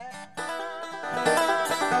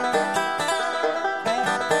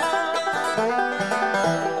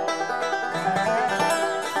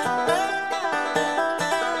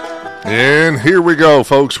And here we go,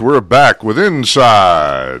 folks. We're back with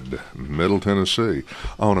Inside Middle Tennessee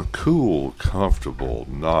on a cool, comfortable,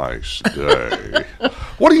 nice day.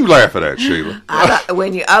 What are you laughing at, Sheila?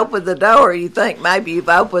 When you open the door, you think maybe you've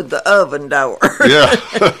opened the oven door. Yeah.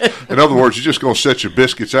 In other words, you're just going to set your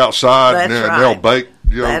biscuits outside and they'll bake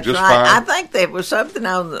That's just right. fine. I think there was something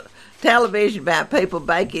on the television about people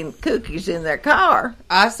baking cookies in their car.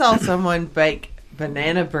 I saw someone bake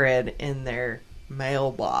banana bread in their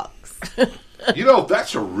mailbox.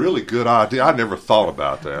 That's a really good idea. I never thought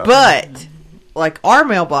about that. But, like, our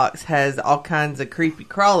mailbox has all kinds of creepy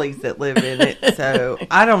crawlies that live in it, so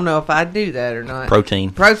I don't know if I'd do that or not.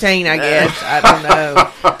 Protein, I guess. I don't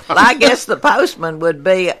know. Well, I guess the postman would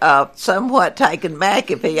be somewhat taken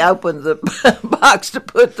back if he opened the box to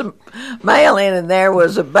put the mail in and there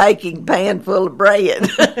was a baking pan full of bread.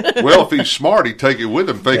 Well, if he's smart, he'd take it with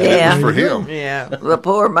him thinking it was for him. Yeah. The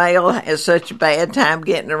poor mail has such a bad time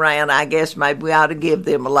getting around. I guess maybe we ought to give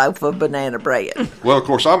them a loaf of banana bread. Well, of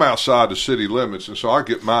course, I'm outside the city limits, and so I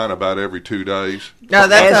get mine about every 2 days. No,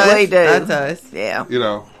 that's As us. we do. That's us.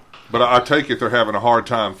 Yeah. But I take it they're having a hard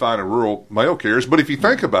time finding rural mail carriers. But if you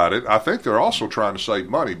think about it, I think they're also trying to save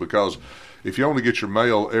money because if you only get your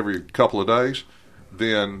mail every couple of days,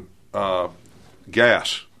 then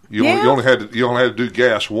gas. You only had to do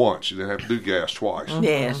gas once. You didn't have to do gas twice.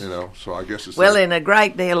 Yes. So I guess it's and a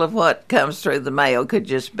great deal of what comes through the mail could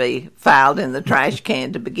just be filed in the trash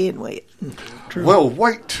can to begin with. True. Well,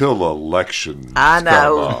 wait till elections I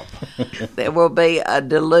know. come up. There will be a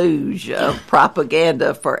deluge of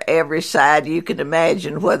propaganda for every side you can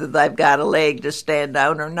imagine, whether they've got a leg to stand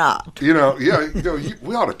on or not. We ought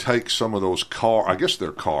to take some of those I guess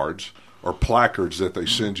they're cards or placards that they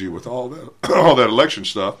send you with all that election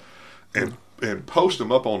stuff, and post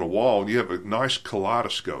them up on the wall, and you have a nice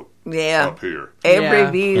kaleidoscope up here.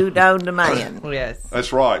 Every view known to man. Yes.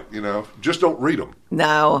 That's right. Just don't read them.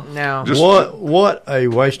 No. What a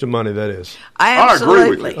waste of money that is. Absolutely. I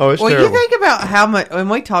agree with you. Oh, it's terrible. You think about how much, and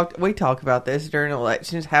we talk about this during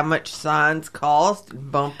elections, how much signs cost,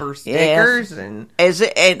 and bumper stickers, and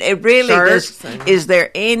it really shirts is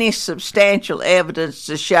there any substantial evidence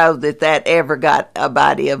to show that ever got a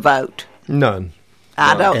body a vote? None.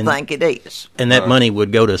 I don't think it is. And that money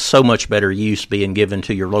would go to so much better use being given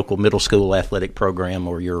to your local middle school athletic program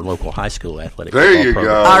or your local high school athletic program.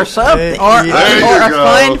 Go. Or something. Or a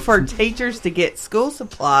fund for teachers to get school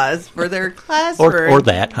supplies for their classroom. Or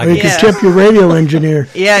that. Or you could tip your radio engineer.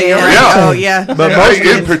 Yeah, you're right. Yeah. Oh, yeah. But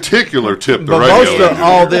in particular, tip the But radio most of engineer.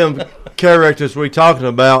 all them characters we talking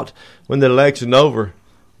about, when the election over,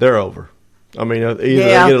 they're over. I mean, either they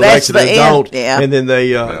get elected or don't, and then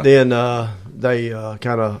they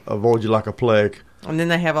kind of avoid you like a plague. And then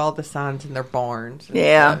they have all the signs in their barns.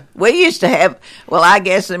 Yeah. We used to have, I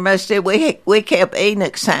guess they must have, we kept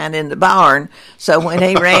Enoch's sign in the barn, so when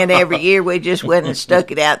he ran every year, we just went and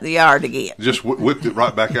stuck it out in the yard again. Just whipped it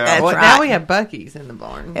right back out. That's Well, right. now we have Buc-ee's in the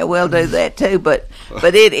barn. Yeah, we'll do that too, but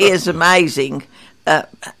it is amazing.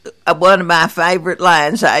 One of my favorite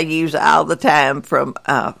lines I use all the time from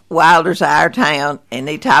Wilder's Our Town, and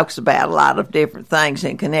he talks about a lot of different things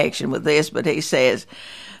in connection with this, but he says,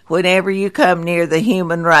 whenever you come near the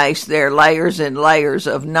human race, there are layers and layers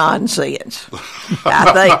of nonsense.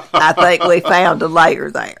 I think we found a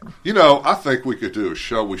layer there. I think we could do a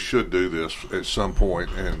show. We should do this at some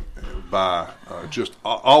point, and by just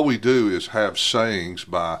all we do is have sayings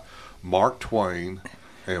by Mark Twain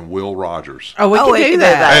and Will Rogers. Oh, we can do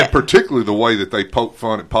that. And particularly the way that they poke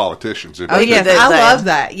fun at politicians. Oh, yes, I love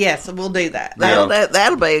that. Yes, we'll do that.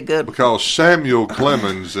 That'll be a good one. Because Samuel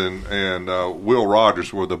Clemens and Will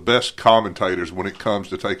Rogers were the best commentators when it comes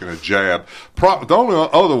to taking a jab. The only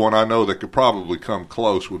other one I know that could probably come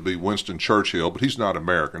close would be Winston Churchill, but he's not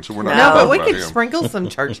American, so we're not No, but we talking could about him. sprinkle some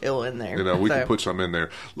Churchill in there. We can put some in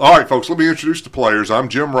there. All right, folks, let me introduce the players. I'm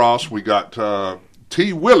Jim Ross. We got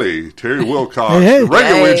T. Willie, Terry Wilcox, the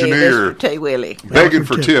radio engineer, Mr. T. Willie, begging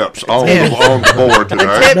for tips on the board today.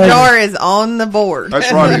 The tip jar is on the board. That's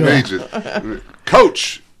right, he needs it.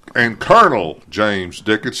 Coach and Colonel James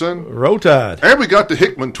Dickinson. Roll Tide. And we got the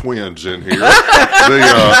Hickman twins in here,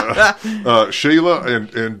 Sheila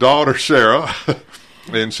and daughter Sarah.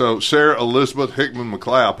 And so Sarah Elizabeth Hickman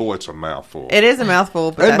McCloud. Boy, it's a mouthful. It is a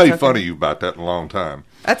mouthful, but they made fun of you about that in a long time.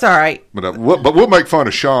 That's all right. But we'll make fun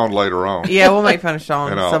of Sean later on. Yeah, we'll make fun of Sean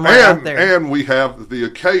somewhere out there. And we have the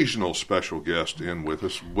occasional special guest in with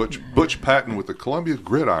us, Butch Patton with the Columbia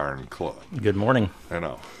Gridiron Club. Good morning.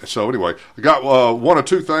 So anyway, I got one or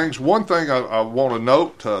two things. One thing I want to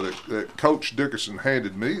note that Coach Dickinson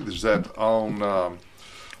handed me is that on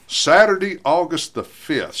Saturday, August the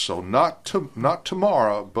 5th, so not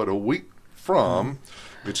tomorrow, but a week from,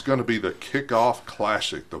 It's going to be the Kickoff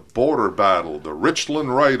Classic, the Border Battle. The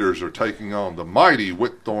Richland Raiders are taking on the mighty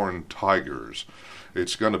Whitthorne Tigers.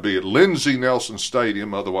 It's going to be at Lindsey Nelson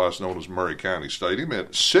Stadium, otherwise known as Murray County Stadium,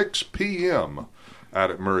 at 6 p.m.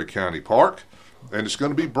 out at Murray County Park. And it's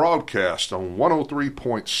going to be broadcast on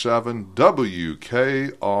 103.7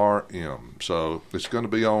 WKRM. So it's going to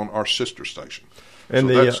be on our sister station. And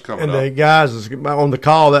so the guys on the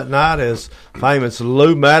call that night is famous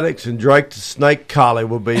Lou Maddox and Drake the Snake Collie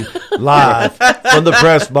will be live from the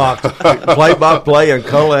press box, play-by-play and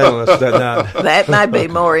co-analyst that night. That might be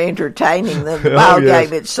more entertaining than the ball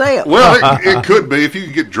game itself. Well, it could be if you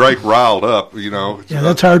could get Drake riled up, you know. Yeah,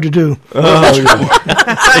 that's hard to do.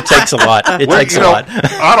 It takes a lot. It takes a lot.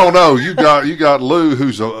 I don't know. You got Lou,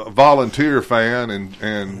 who's a Volunteer fan,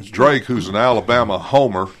 and Drake, who's an Alabama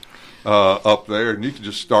homer. Up there, and you can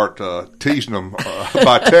just start teasing them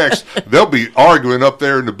by text. They'll be arguing up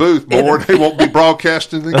there in the booth more, and they won't be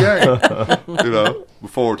broadcasting the game,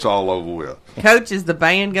 before it's all over with. Coach, is the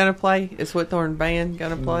band going to play? Is Whitthorne band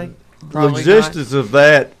going to play? The existence of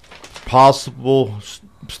that possible,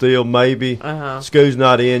 still maybe. School's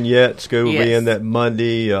not in yet. School will be in that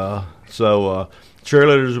Monday. So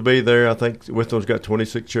cheerleaders will be there. I think Whitthorne's got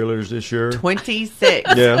 26 cheerleaders this year.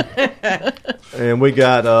 26. Yeah. And we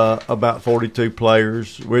got about 42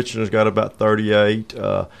 players. Richmond's got about 38.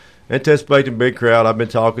 Anticipating big crowd. I've been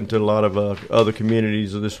talking to a lot of other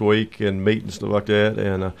communities this week and meetings, stuff like that.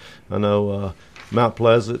 And I know Mount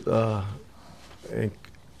Pleasant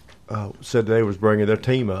said they was bringing their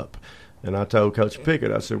team up. And I told Coach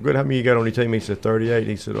Pickett, I said, good, how many you got on your team? He said, 38.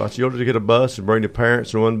 He said, well, you'll just get a bus and bring the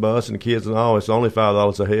parents in one bus and the kids and all. It's only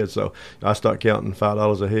 $5 a head. So I start counting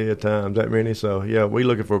 $5 a head times that many. So, yeah, we're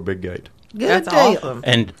looking for a big gate. Good deal. Awesome.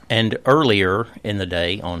 And earlier in the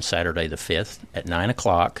day, on Saturday the 5th, at 9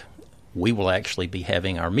 o'clock, we will actually be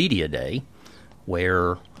having our media day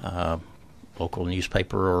where local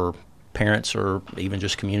newspaper or parents or even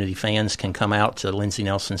just community fans can come out to Lindsey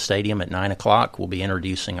Nelson Stadium at 9 o'clock. We'll be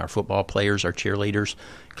introducing our football players, our cheerleaders.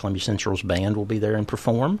 Columbia Central's band will be there and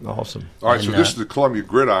perform. Awesome. All right, so this is the Columbia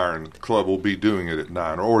Gridiron Club will be doing it at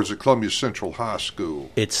 9, or is it Columbia Central High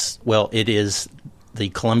School? It is the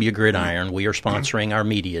Columbia Gridiron. We are sponsoring our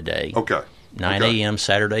media day. Okay. 9 a.m.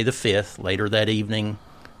 Saturday the 5th. Later that evening,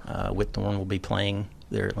 Whitthorne will be playing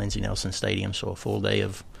there at Lindsey Nelson Stadium, so a full day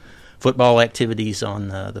of football activities on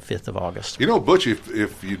the 5th of August. You know, Butch,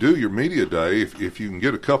 if you do your media day, if you can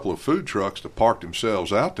get a couple of food trucks to park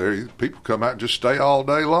themselves out there, people come out and just stay all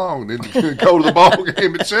day long and then go to the ball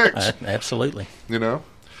game at 6. Absolutely. You know?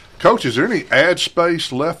 Coach, is there any ad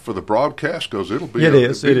space left for the broadcast? Because it'll be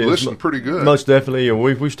listening pretty good. Most definitely. And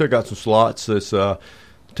we've still got some slots. It's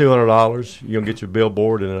 $200. You'll get your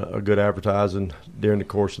billboard and a good advertising during the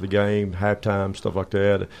course of the game, halftime, stuff like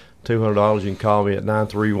that. $200. You can call me at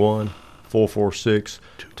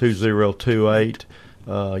 931-446-2028.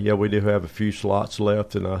 Yeah, we do have a few slots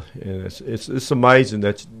left, and it's amazing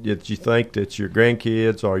that you think that your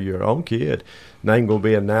grandkids or your own kid name going to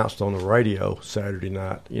be announced on the radio Saturday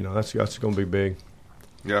night. You know, that's going to be big.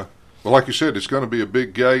 Yeah. Well, like you said, it's going to be a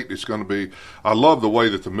big gate. It's going to be – I love the way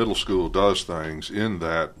that the middle school does things in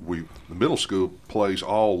that the middle school plays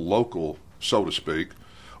all local, so to speak,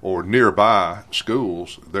 or nearby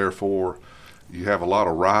schools. Therefore, you have a lot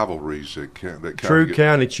of rivalries that True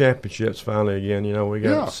county championships finally again. You know, we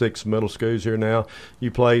got 6 middle schools here now. You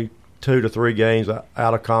play 2 to 3 games out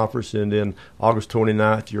of conference, and then August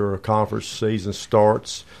 29th, your conference season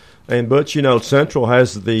starts. But, you know, Central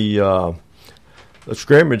has the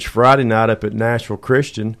scrimmage Friday night up at Nashville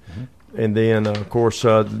Christian. Mm-hmm. And then, of course,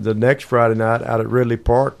 the next Friday night out at Ridley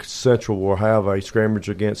Park, Central will have a scrimmage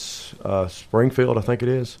against Springfield, I think it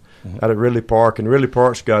is, out at Ridley Park. And Ridley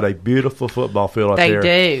Park's got a beautiful football field out there.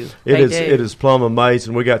 They do. It is plumb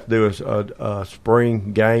amazing. We got to do a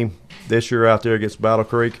spring game this year out there against Battle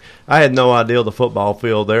Creek. I had no idea the football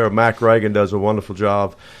field there. Mac Reagan does a wonderful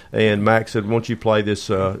job. And Mac said, won't you play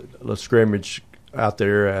this scrimmage out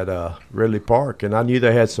there at Ridley Park? And I knew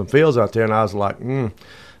they had some fields out there, and I was like,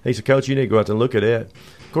 He said, Coach, you need to go out there and look at it.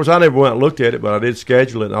 Of course, I never went and looked at it, but I did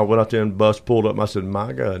schedule it, and I went out there and the bus pulled up, and I said,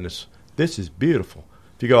 my goodness, this is beautiful.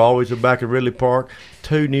 If you go all the way to the back of Ridley Park,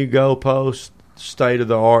 2 new goalposts,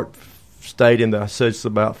 state-of-the-art stadium that sits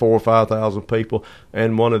about 4,000 or 5,000 people,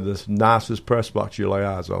 and one of the nicest press boxes you lay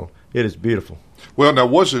eyes on. It is beautiful. Well, now,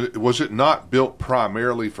 was it not built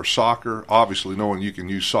primarily for soccer? Obviously, knowing you can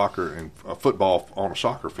use soccer and football on a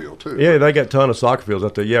soccer field, too. Yeah, they got a ton of soccer fields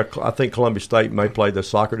out there. Yeah, I think Columbia State may play the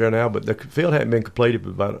soccer there now, but the field hadn't been completed for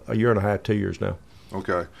about a year and a half, 2 years now.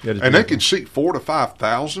 Okay. And they can seat 4,000 to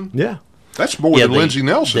 5,000? Yeah. That's more than Lindsey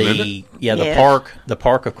Nelson, isn't it? Yeah, the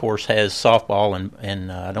park, of course, has softball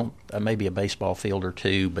and I don't maybe a baseball field or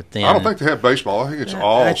two, but then I don't think they have baseball. I think it's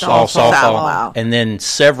all softball, and then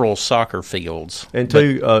several soccer fields and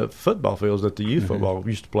two football fields that the youth football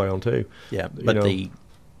used to play on too. Yeah, but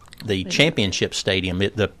the championship stadium,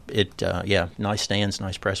 nice stands,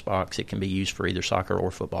 nice press box. It can be used for either soccer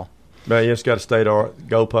or football. Man, it's got a state-of-art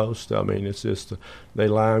goalpost. I mean, it's just they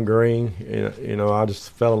lime green. I just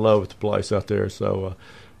fell in love with the place out there. So,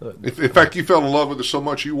 in fact, you fell in love with it so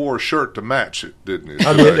much you wore a shirt to match it, didn't you?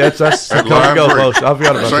 I mean, that's the color goalpost. I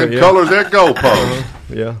forgot about that. Same color as that goalpost.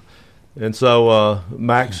 Yeah, and so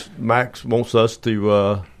Max wants us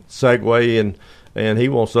to segue and he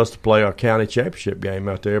wants us to play our county championship game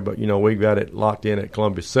out there. But we got it locked in at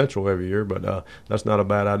Columbia Central every year. But that's not a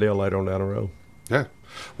bad idea later on down the road. Yeah.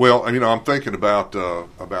 Well, I'm thinking about the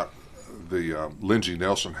Lindsey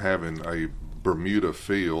Nelson having a Bermuda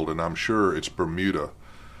field, and I'm sure it's Bermuda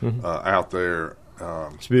out there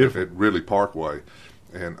it's beautiful. at Ridley Parkway.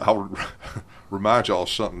 And I'll remind y'all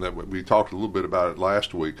something that we talked a little bit about it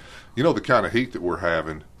last week. The kind of heat that we're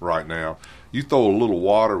having right now, you throw a little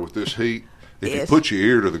water with this heat, if you put your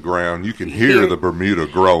ear to the ground, you can hear the Bermuda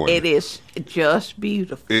growing. It is just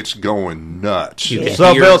beautiful. It's going nuts. You can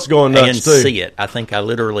Something else going nuts and too. See it. I think I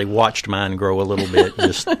literally watched mine grow a little bit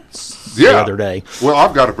just the other day. Well,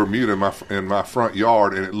 I've got a Bermuda in my front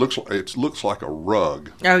yard, and it looks like a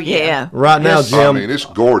rug. Oh yeah. Right now, Jim. It's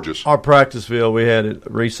gorgeous. Our practice field, we had it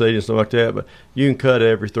reseeded and stuff like that, but you can cut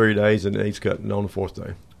it every 3 days, and he's cutting on the 4th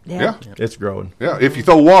day. Yeah, it's growing. Yeah, if you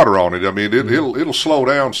throw water on it, it'll slow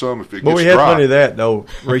down some if it gets dry. But we had plenty of that though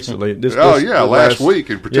recently. Last week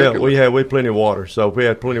in particular. Yeah, we had plenty of water. So we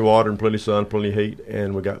had plenty of water and plenty of sun, plenty of heat,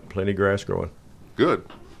 and we got plenty of grass growing. Good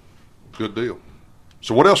deal.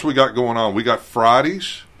 So what else we got going on? We got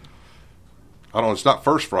Fridays. I don't know. It's not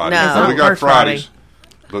First Friday. No, we got Fridays.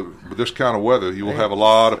 But with this kind of weather, you will have a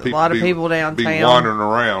lot of people downtown be wandering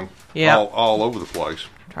around all over the place.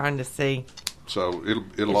 Trying to see. So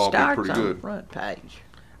it'll all be pretty good. On the front page.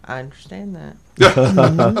 I understand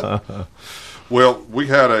that. Well, we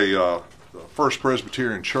had a First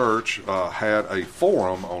Presbyterian Church had a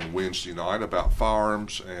forum on Wednesday night about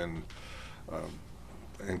firearms and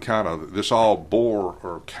kind of this all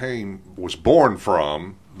was born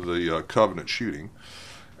from the Covenant shooting,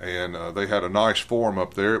 and they had a nice forum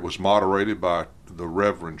up there. It was moderated by the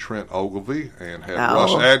Reverend Trent Ogilvie and had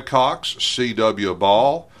Russ Adcox, C.W.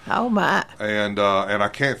 Ball. Oh my! And I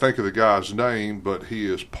can't think of the guy's name, but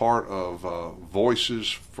he is part of Voices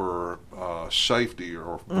for Safety,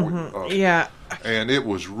 And it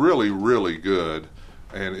was really, really good,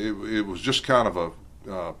 and it was just kind of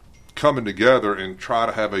a coming together and try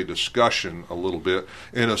to have a discussion a little bit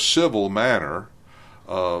in a civil manner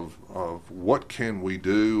of what can we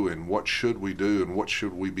do and what should we do and what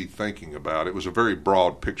should we be thinking about. It was a very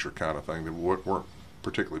broad picture kind of thing. There weren't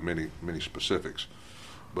particularly many specifics.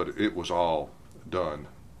 But it was all done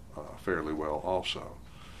fairly well also.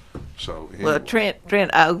 So anyway. Well, Trent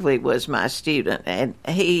Ogilvie was my student, and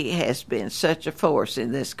he has been such a force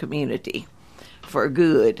in this community for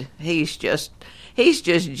good. He's just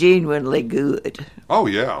genuinely good. Oh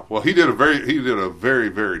yeah. Well, he did a very,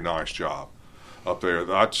 very nice job up there.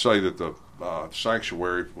 I'd say that the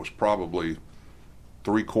sanctuary was probably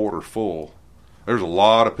 3/4 full. There's a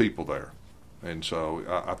lot of people there. And so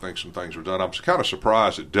I think some things were done. I was kind of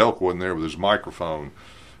surprised that Delk wasn't there with his microphone,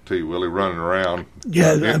 T. Willie, running around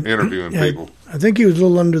interviewing people. I think he was a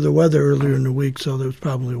little under the weather earlier in the week, so that's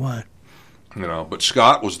probably why. But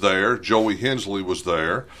Scott was there. Joey Hensley was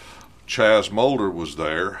there. Chaz Mulder was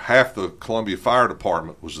there. Half the Columbia Fire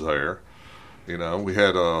Department was there. We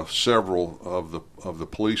had several of the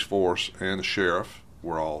police force and the sheriff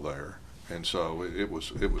were all there. And so it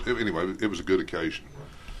was a good occasion.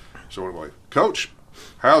 So anyway, Coach,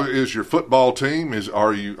 how is your football team?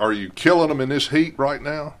 Are you killing them in this heat right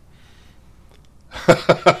now?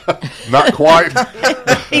 Not quite.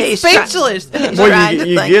 He's speechless. Well,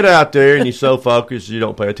 you get out there and you're so focused, you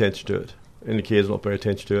don't pay attention to it, and the kids don't pay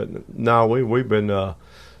attention to it. No, we've been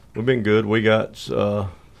good. We got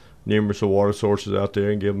numerous water sources out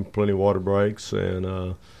there and give them plenty of water breaks,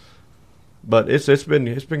 and but it's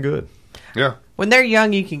been good. Yeah. When they're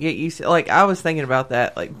young, you can get used to. Like I was thinking about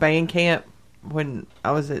that, like band camp. When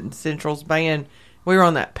I was in Central's band, we were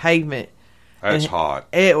on that pavement. That's hot.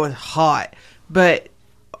 It was hot, but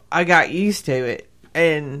I got used to it,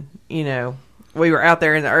 and we were out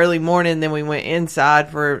there in the early morning. Then we went inside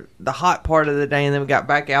for the hot part of the day, and then we got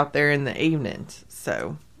back out there in the evenings.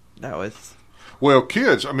 So that was. Well,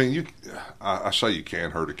 kids, I mean, I say you can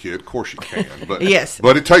hurt a kid. Of course you can, but yes,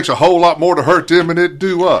 but it takes a whole lot more to hurt them than it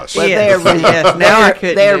do us. Well, they're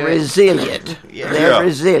resilient. Yeah. They're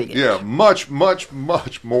resilient. Yeah, much more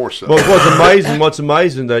so. Well, what's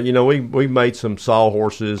amazing that we made some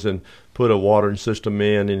sawhorses and put a watering system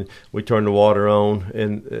in, and we turned the water on,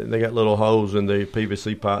 and they got little holes in the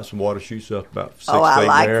PVC pipes, and water shoots up about 6 feet I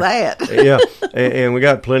like there. that. Yeah, and we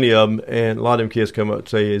got plenty of them, and a lot of them kids come up and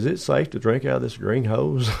say, "Is it safe to drink out of this green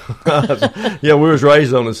hose?" Yeah, we was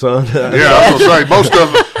raised on the sun. Yeah, I was going to say,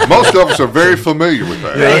 most of us are very familiar with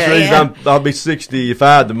that. Yeah, that's the reason I'll be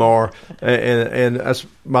 65 tomorrow, and that's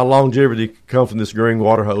my longevity come from this green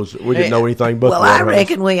water hose. We didn't know anything but the water I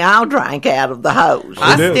reckon hose. we all drank out of the hose.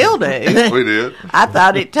 I still do. We did. I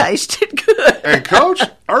thought it tasted good. And, Coach,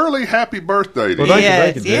 early happy birthday to you.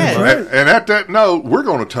 Thank you. And at that note, we're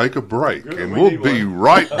going to take a break, and we'll be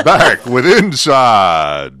right back with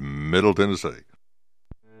Inside Middle Tennessee.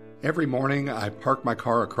 Every morning, I park my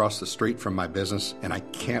car across the street from my business, and I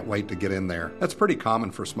can't wait to get in there. That's pretty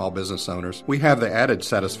common for small business owners. We have the added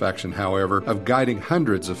satisfaction, however, of guiding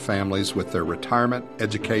hundreds of families with their retirement,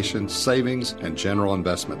 education, savings, and general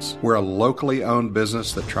investments. We're a locally owned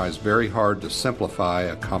business that tries very hard to simplify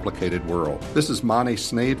a complicated world. This is Monty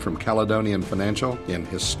Sneed from Caledonian Financial in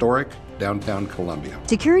historic downtown Columbia.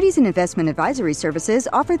 Securities and investment advisory services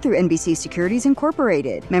offered through NBC Securities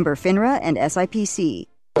Incorporated, member FINRA and SIPC.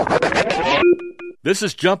 This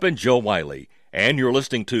is Jumpin' Joe Wiley, and you're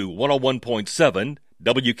listening to 101.7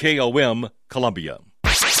 WKOM Columbia.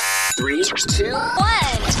 3, 2, 1.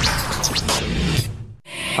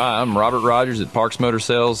 Hi, I'm Robert Rogers at Parks Motor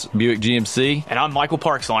Sales Buick GMC. And I'm Michael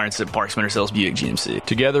Parks Lawrence at Parks Motor Sales Buick GMC.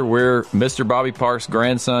 Together, we're Mr. Bobby Parks'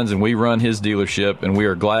 grandsons, and we run his dealership, and we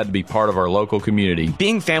are glad to be part of our local community.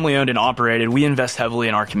 Being family-owned and operated, we invest heavily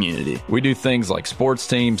in our community. We do things like sports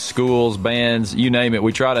teams, schools, bands, you name it.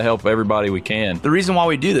 We try to help everybody we can. The reason why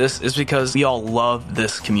we do this is because we all love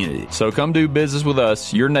this community. So come do business with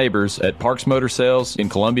us, your neighbors, at Parks Motor Sales in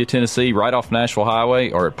Columbia, Tennessee, right off Nashville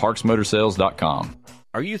Highway, or at parksmotorsales.com.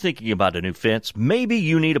 Are you thinking about a new fence? Maybe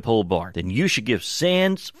you need a pole barn. Then you should give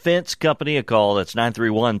Sands Fence Company a call. That's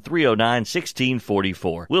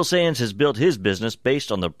 931-309-1644. Will Sands has built his business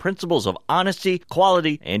based on the principles of honesty,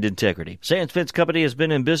 quality, and integrity. Sands Fence Company has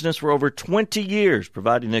been in business for over 20 years,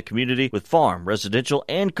 providing the community with farm, residential,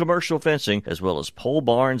 and commercial fencing, as well as pole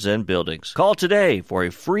barns and buildings. Call today for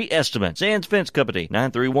a free estimate. Sands Fence Company,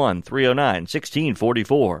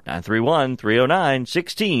 931-309-1644.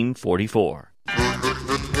 931-309-1644.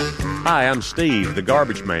 Hi, I'm Steve, the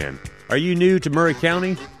Garbage Man. Are you new to Murray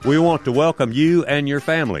County? We want to welcome you and your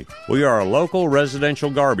family. We are a local residential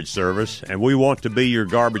garbage service, and we want to be your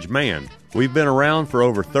garbage man. We've been around for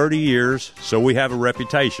over 30 years, so we have a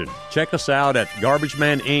reputation. Check us out at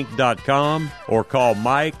garbagemaninc.com or call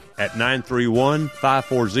Mike at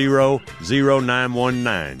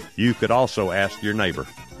 931-540-0919. You could also ask your neighbor.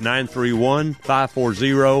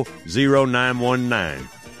 931-540-0919.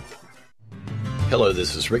 Hello,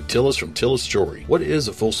 this is Rick Tillis from Tillis Jewelry. What is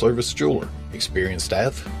a full-service jeweler? Experienced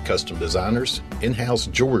staff, custom designers, in-house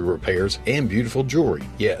jewelry repairs, and beautiful jewelry.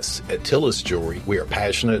 Yes, at Tillis Jewelry, we are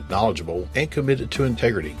passionate, knowledgeable, and committed to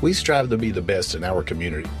integrity. We strive to be the best in our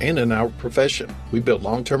community and in our profession. We build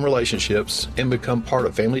long-term relationships and become part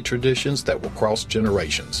of family traditions that will cross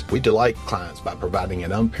generations. We delight clients by providing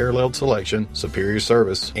an unparalleled selection, superior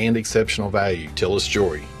service, and exceptional value. Tillis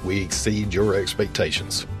Jewelry, we exceed your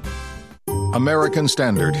expectations. American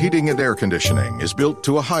Standard Heating and Air Conditioning is built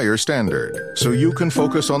to a higher standard, so you can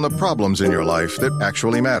focus on the problems in your life that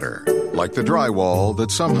actually matter, like the drywall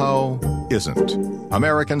that somehow isn't.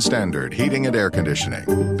 American Standard Heating and Air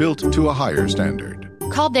Conditioning, built to a higher standard.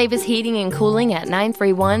 Call Davis Heating and Cooling at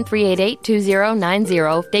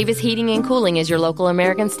 931-388-2090. Davis Heating and Cooling is your local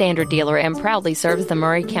American Standard dealer and proudly serves the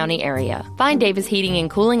Murray County area. Find Davis Heating and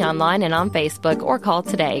Cooling online and on Facebook or call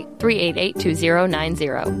today,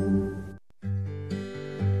 388-2090.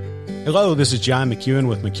 Hello, this is John McEwen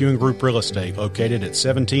with McEwen Group Real Estate, located at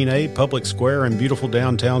 17A Public Square in beautiful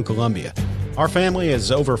downtown Columbia. Our family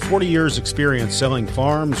has over 40 years' experience selling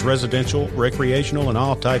farms, residential, recreational, and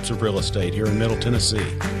all types of real estate here in Middle Tennessee.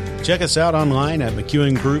 Check us out online at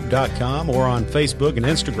McEwenGroup.com or on Facebook and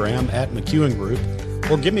Instagram at McEwen Group,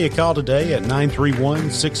 or give me a call today at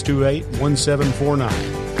 931-628-1749.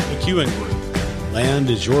 McEwen Group. Land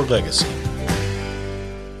is your legacy.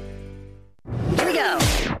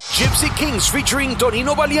 Gypsy Kings featuring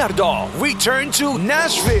Tonino Baliardo return to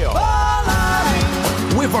Nashville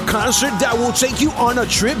with a concert that will take you on a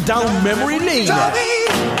trip down memory lane.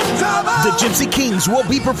 The Gypsy Kings will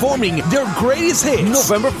be performing their greatest hits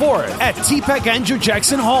November 4th at T-Pac Andrew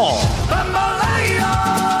Jackson Hall.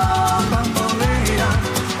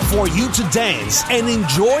 for you to dance and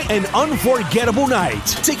enjoy an unforgettable night.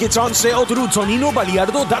 Tickets on sale through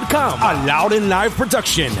ToninoBaliardo.com. A Loud and Live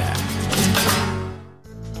production.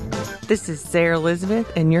 This is Sarah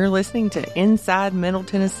Elizabeth, and you're listening to Inside Middle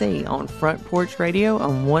Tennessee on Front Porch Radio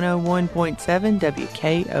on 101.7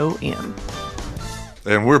 WKOM.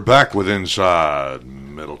 And we're back with Inside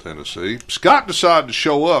Middle Tennessee. Scott decided to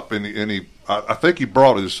show up, and I think he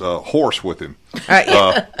brought his horse with him.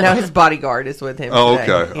 No, his bodyguard is with him. Oh,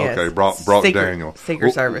 today. okay, Yes. okay. Brought Daniel.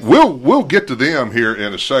 Secret Service. We'll get to them here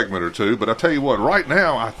in a segment or two, but I tell you what, right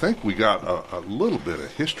now I think we got a little bit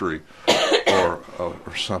of history or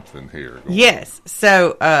something here. Yes.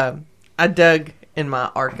 So I dug in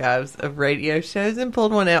my archives of radio shows and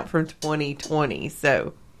pulled one out from 2020.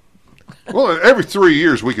 So. Well, every 3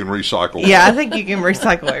 years we can recycle. Yeah, I think you can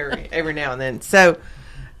recycle every now and then. So,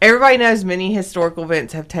 everybody knows many historical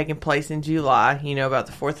events have taken place in July. You know about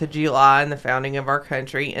the 4th of July and the founding of our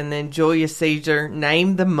country. And then Julius Caesar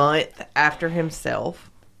named the month after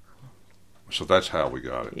himself. So that's how we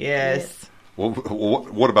got it. Yes. Well,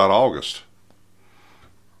 what about August?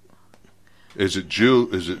 Is it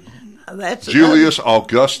Julius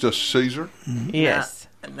Augustus Caesar? Yes.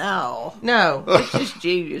 No. No. It's just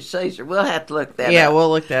Julius Caesar. We'll have to look that up. Yeah,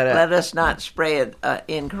 we'll look that up. Let us not spread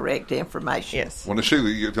incorrect information. Yes. Well,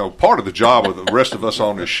 Sheila, part of the job of the rest of us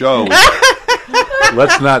on this show is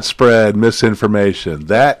let's not spread misinformation.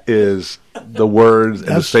 That is the words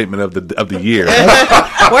and the statement of the year.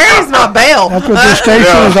 Where is my bell? That's what this station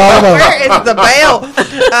is all about. Where is the bell?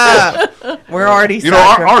 We're already.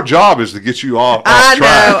 Our job is to get you off track.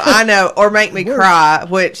 I know, or make me cry,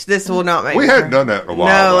 which this will not make. We me hadn't cry. done that in a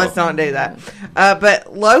while. No, let's not do that.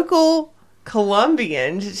 But local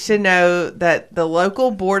Columbians should know that the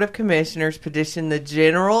local Board of Commissioners petitioned the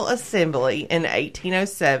General Assembly in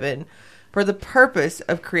 1807 for the purpose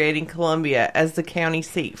of creating Columbia as the county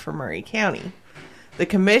seat for Maury County. The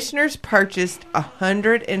commissioners purchased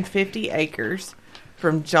 150 acres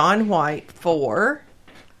from John White for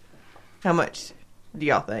how much do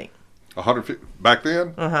y'all think? 150 back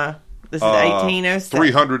then? This is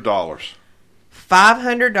 1807. $300.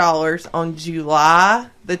 $500 on July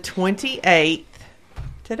the 28th,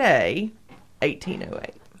 today,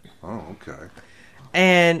 1808. Oh, okay.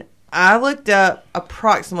 And I looked up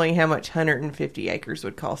approximately how much 150 acres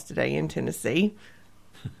would cost today in Tennessee.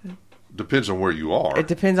 Depends on where you are. It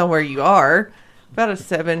depends on where you are. About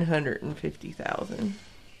 $750,000.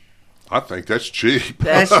 I think that's cheap.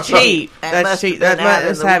 That's cheap. That's cheap. That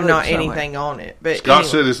must have not anything on it. But Scott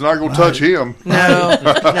said it's not going to touch him. No,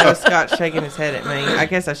 Scott's shaking his head at me. I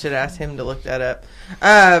guess I should ask him to look that up.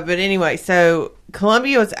 But anyway, so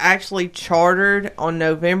Columbia was actually chartered on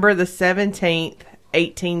November the 17th,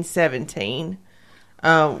 1817,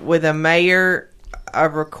 with a mayor, a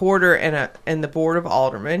recorder, and the board of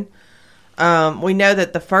aldermen. We know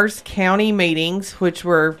that the first county meetings, which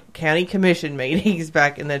were county commission meetings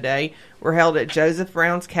back in the day, were held at Joseph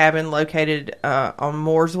Brown's cabin located on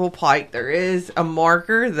Mooresville Pike. There is a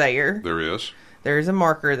marker there. There is. There is a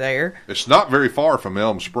marker there. It's not very far from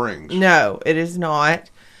Elm Springs. No, it is not.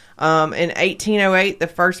 In 1808, the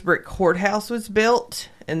first brick courthouse was built.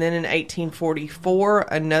 And then in 1844,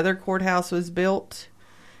 another courthouse was built.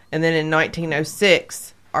 And then in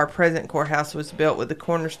 1906, our present courthouse was built with the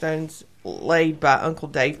cornerstones laid by Uncle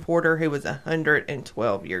Dave Porter, who was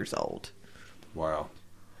 112 years old. Wow.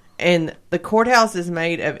 And the courthouse is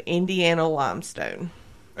made of Indiana limestone.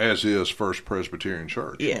 As is First Presbyterian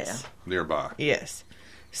Church. Yes. Nearby. Yes.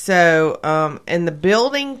 So, and the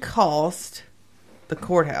building cost, the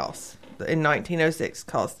courthouse, in 1906,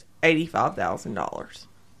 cost $85,000.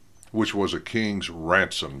 Which was a king's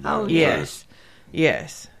ransom. Oh, yes.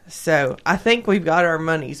 Yes. So I think we've got our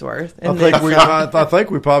money's worth. I think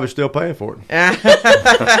we're probably still paying for it.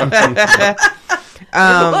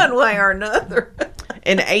 One way or another.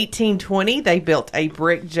 In 1820, they built a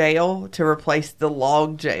brick jail to replace the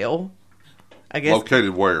log jail. I guess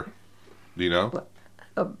located where? Do you know?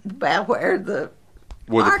 About where the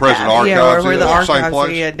present archives where the is? Archives, Same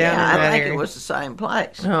place? Yeah, down in that I think area. it was the same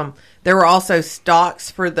place. There were also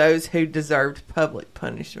stocks for those who deserved public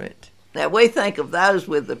punishment. Now, we think of those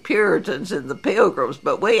with the Puritans and the Pilgrims,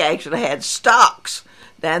 but we actually had stocks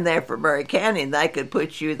down there for Maury County, and they could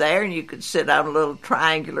put you there, and you could sit on a little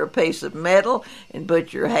triangular piece of metal and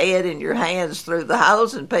put your head and your hands through the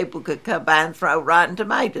holes, and people could come by and throw rotten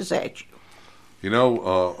tomatoes at you. You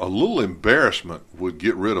know, a little embarrassment would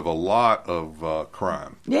get rid of a lot of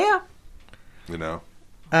crime. Yeah. You know?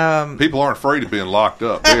 People aren't afraid of being locked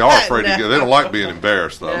up. They are afraid to get. They don't like being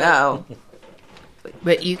embarrassed, though. No.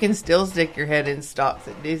 But you can still stick your head in stocks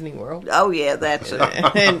at Disney World. Oh, yeah, that's it.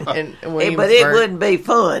 and But it wouldn't be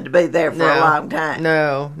fun to be there for a long time.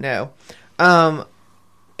 No.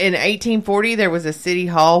 In 1840, there was a city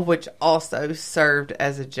hall which also served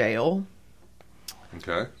as a jail.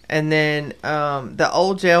 Okay. And then the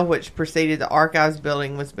old jail, which preceded the archives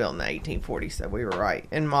building, was built in 1840. So we were right,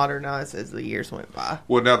 and modernized as the years went by.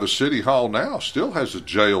 Well, now the city hall now still has a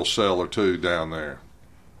jail cell or two down there.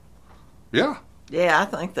 Yeah. Yeah, I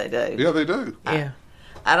think they do. Yeah, they do. Yeah.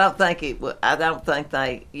 I don't think I don't think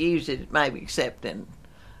they use it, maybe except in.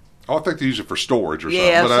 Oh, I think they use it for storage or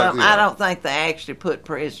yeah, something. But I don't think they actually put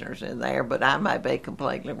prisoners in there, but I may be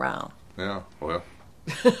completely wrong. Yeah, well,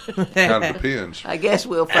 kind of depends. I guess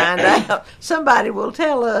we'll find out. Somebody will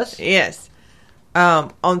tell us. Yes.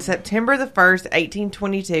 On September the 1st,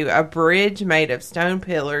 1822, a bridge made of stone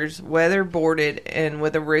pillars, weatherboarded, and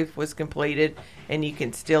with a roof was completed, and you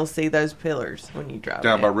can still see those pillars when you drive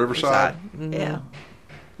down by Riverside. Mm-hmm. Yeah,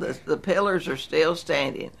 the pillars are still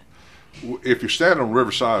standing. If you're standing on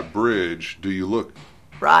Riverside Bridge, do you look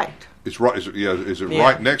right? It's right. Is it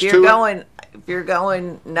right next to it? If you're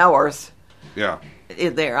going north, yeah,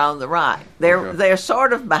 they're on the right. They're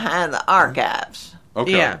sort of behind the archives.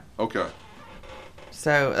 Okay. Yeah. Okay.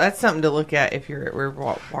 So that's something to look at if you're at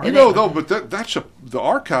Riverwalk Park. But the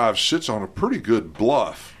archive sits on a pretty good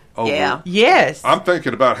bluff. Yeah. Yes. I'm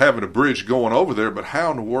thinking about having a bridge going over there, but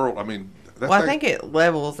how in the world? I mean, I think it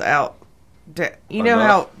levels out. You know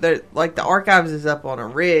how the archives is up on a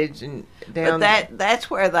ridge and down. But that's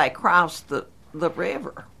where they crossed the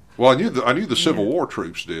river. Well, I knew the Civil War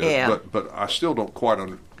troops did, yeah. but I still don't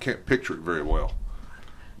can't picture it very well.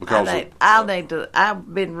 Because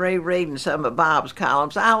I've been rereading some of Bob's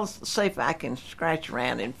columns. I'll see if I can scratch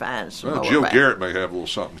around and find some more. Jill Garrett may have a little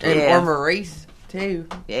something too. Yeah. Or Maurice too.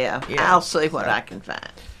 Yeah. I'll see what I can find.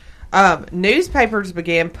 Newspapers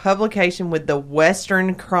began publication with the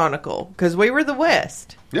Western Chronicle because we were the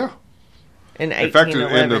West. Yeah. In fact,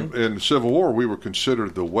 in the Civil War, we were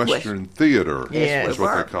considered the Western Theater. Yes, is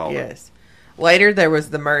what they called it. Yes. Later, there was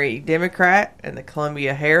the Murray Democrat and the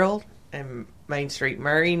Columbia Herald and Main Street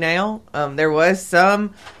Murray. Now, there was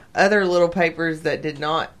some other little papers that did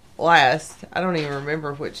not last. I don't even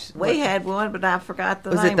remember which. We had one, but I forgot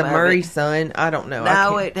the name. Was it the Murray Sun? I don't know.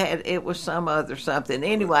 No, it was some other something.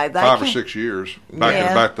 Anyway, 5 or 6 years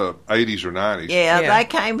back the 80s or 90s. Yeah, they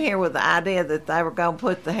came here with the idea that they were going to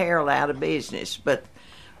put the Herald out of business,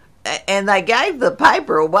 and they gave the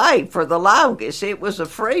paper away for the longest. It was a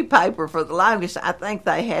free paper for the longest. I think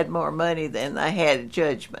they had more money than they had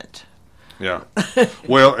judgment. Yeah.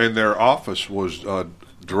 Well, and their office was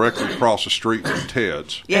directly across the street from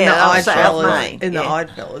Ted's. Yeah, in the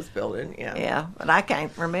Oddfellows building. Yeah. Yeah, but I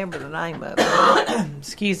can't remember the name of it.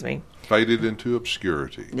 Excuse me. Faded into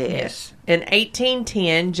obscurity. Yes. In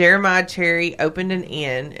 1810, Jeremiah Cherry opened an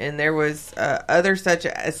inn, and there was other such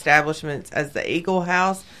establishments as the Eagle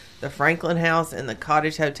House, the Franklin House, and the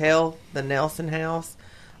Cottage Hotel, the Nelson House.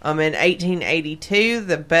 In 1882,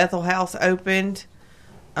 the Bethel House opened.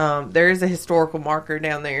 There is a historical marker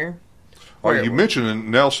down there. You mentioned the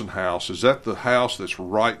Nelson House. Is that the house that's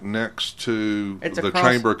right next to the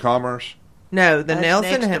Chamber of Commerce? No, the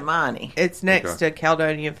Nelson next to Monty. It's next to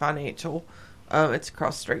Caledonia Financial. It's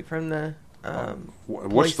across the street from the.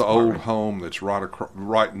 What's the old home that's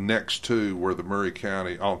right next to where the Murray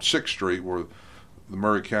County on 6th Street, where the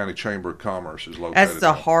Murray County Chamber of Commerce is located? That's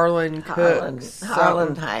the Harlan Cooks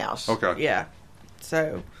Harlan House. Okay. Yeah.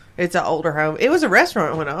 So it's an older home. It was a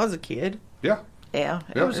restaurant when I was a kid. Yeah. Yeah,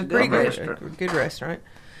 it was a good restaurant. Good restaurant.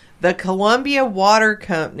 The Columbia Water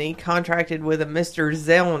Company contracted with a Mr.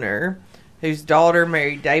 Zellner, whose daughter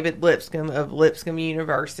married David Lipscomb of Lipscomb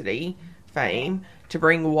University fame, to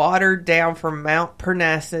bring water down from Mount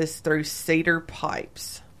Parnassus through cedar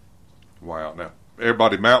pipes. Wow. Now,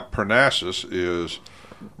 everybody, Mount Parnassus is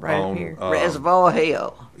right on here. Reservoir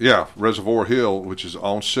Hill. Yeah, Reservoir Hill, which is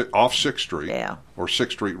off 6th Street. Yeah. Or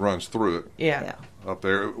 6th Street runs through it. Yeah. Up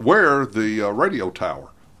there, where the radio tower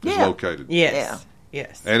is located. Yes. Yeah.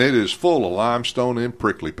 Yes. And it is full of limestone and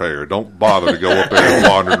prickly pear. Don't bother to go up there and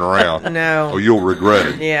wandering around. No. Or you'll regret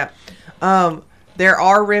it. Yeah. There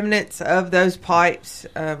are remnants of those pipes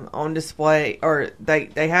on display, or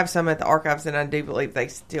they have some at the archives, and I do believe they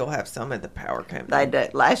still have some at the power company. They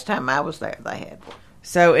did. Last time I was there, they had one.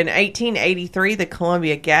 So in 1883, the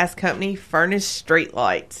Columbia Gas Company furnished street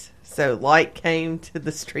lights. So light came to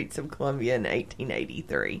the streets of Columbia in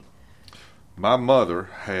 1883. My mother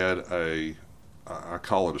had I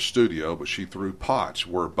call it a studio, but she threw pots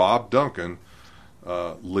where Bob Duncan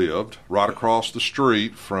lived, right across the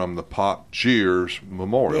street from the Pop Jeers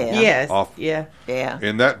Memorial. Yeah. Yes. Yeah.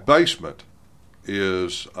 In that basement,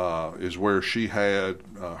 is where she had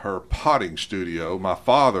her potting studio. My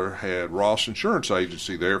father had Ross Insurance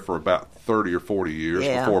Agency there for about 30 or 40 years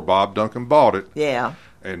before Bob Duncan bought it. Yeah.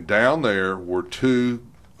 And down there were two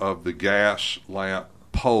of the gas lamp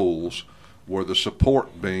poles were the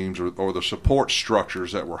support beams or the support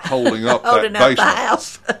structures that were holding up that basement. The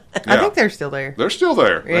house. I think they're still there. They're still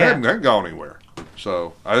there. They haven't gone anywhere.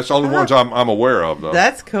 So that's the only ones I'm aware of, though.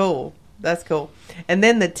 That's cool. That's cool. And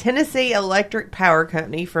then the Tennessee Electric Power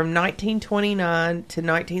Company from 1929 to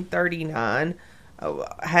 1939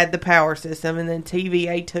 had the power system, and then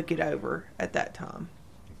TVA took it over at that time.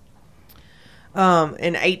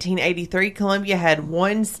 In 1883, Columbia had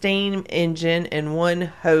one steam engine and one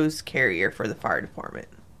hose carrier for the fire department.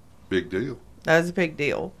 Big deal. That was a big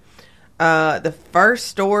deal. The first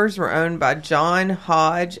stores were owned by John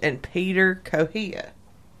Hodge and Peter Cohea.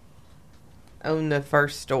 Owned the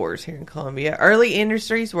first stores here in Columbia. Early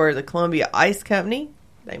industries were the Columbia Ice Company.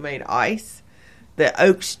 They made ice. The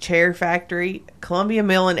Oaks Chair Factory. Columbia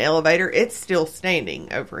Mill and Elevator. It's still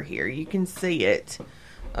standing over here. You can see it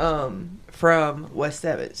from West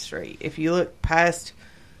 7th Street. If you look past,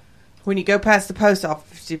 when you go past the post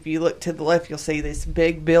office, if you look to the left, you'll see this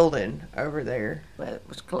big building over there. Well, it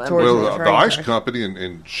was Columbia. Well, the ice company,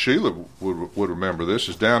 and Sheila would remember this,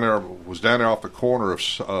 was down there off the corner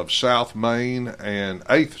of South Main and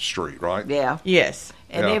 8th Street, right? Yeah. Yes.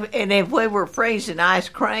 And if we were freezing ice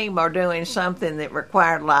cream or doing something that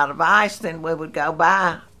required a lot of ice, then we would go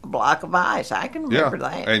buy a block of ice. I can remember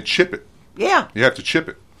that. And chip it. Yeah. You have to chip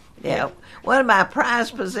it. Yeah. One of my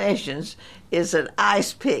prized possessions is an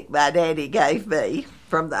ice pick my daddy gave me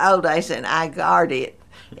from the old days, and I guard it.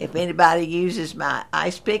 If anybody uses my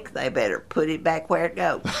ice pick, they better put it back where it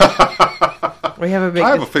goes. I have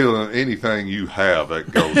a feeling that anything you have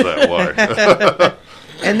that goes that way.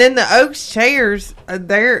 And then the Oaks chairs,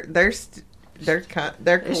 they're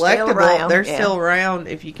collectible. They're still around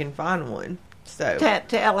if you can find one. So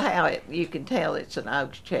tell how you can tell it's an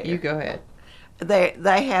Oaks chair. You go ahead.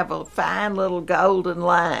 They have a fine little golden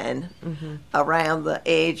line around the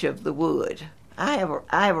edge of the wood. I have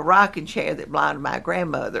a rocking chair that belonged to my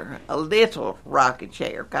grandmother, a little rocking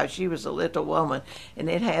chair, because she was a little woman, and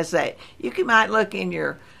it has that. You might look in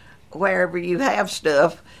your wherever you have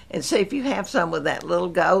stuff and see if you have some with that little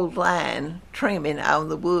gold line trimming on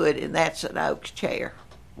the wood, and that's an Oaks chair.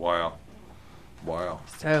 Wow.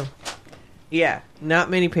 So, yeah, not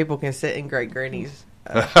many people can sit in Great Granny's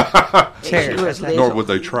chair. Nor would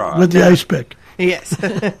they try. With the ice pick. Yes.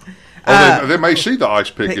 They may see the ice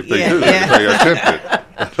pick if they do. If they attempt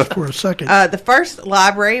it. Just for a second. The first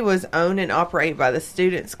library was owned and operated by the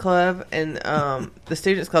Students Club, and the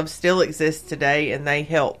Students Club still exists today, and they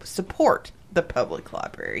help support the public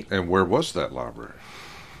library. And where was that library?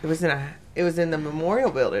 It was in the Memorial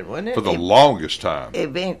Building, wasn't it? For the longest time.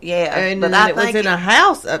 And then it was in a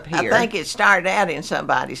house up here. I think it started out in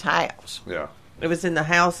somebody's house. Yeah. It was in the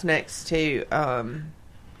house next to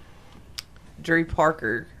Drew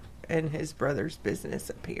Parker and his brother's business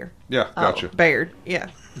up here. Yeah, gotcha. Baird, yeah.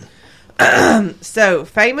 So,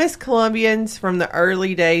 famous Columbians from the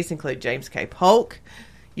early days include James K. Polk,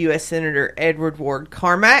 U.S. Senator Edward Ward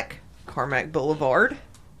Carmack Boulevard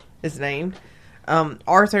is named,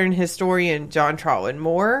 author and historian John Trotwood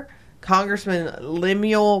Moore, Congressman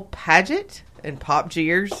Lemuel Paget, and Pop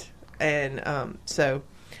Jeers. And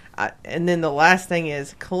and then the last thing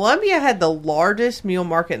is, Columbia had the largest mule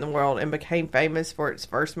market in the world and became famous for its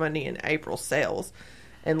first Monday in April sales.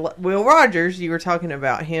 And Will Rogers, you were talking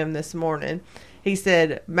about him this morning, he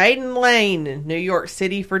said, Maiden Lane, New York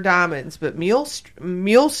City for diamonds, but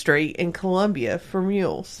Mule Street in Columbia for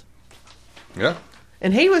mules. Yeah.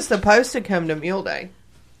 And he was supposed to come to Mule Day,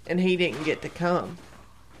 and he didn't get to come.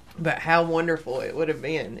 But how wonderful it would have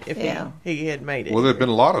been if he had made it. Well, there have been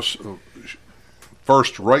a lot of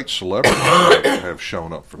first-rate celebrities that have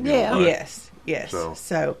shown up from Mule Day. Yes.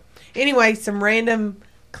 So, anyway, some random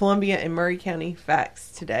Columbia and Murray County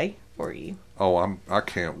facts today for you. Oh, I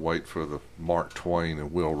can't wait for the Mark Twain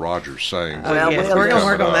and Will Rogers sayings. Well, yes, we're going to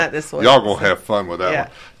work on that this week. Y'all going to have fun with that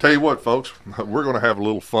one. Tell you what, folks, we're going to have a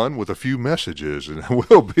little fun with a few messages, and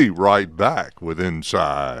we'll be right back with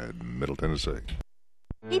Inside Middle Tennessee.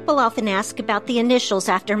 People often ask about the initials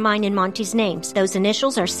after mine and Monty's names. Those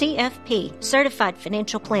initials are CFP, Certified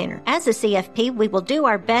Financial Planner. As a CFP, we will do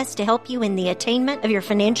our best to help you in the attainment of your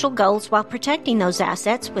financial goals while protecting those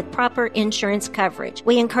assets with proper insurance coverage.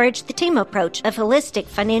 We encourage the team approach of holistic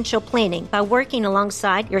financial planning by working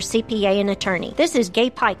alongside your CPA and attorney. This is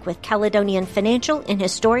Gay Pike with Caledonian Financial in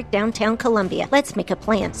historic downtown Columbia. Let's make a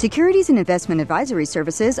plan. Securities and investment advisory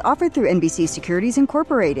services offered through NBC Securities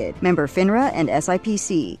Incorporated. Member FINRA and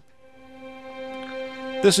SIPC.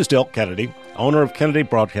 This is Del Kennedy, owner of Kennedy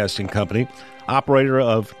Broadcasting Company, operator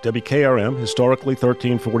of WKRM, historically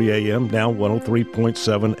 1340 AM, now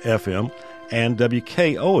 103.7 FM, and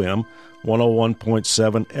WKOM,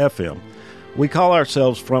 101.7 FM. We call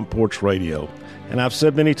ourselves Front Porch Radio, and I've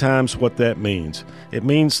said many times what that means. It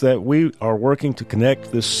means that we are working to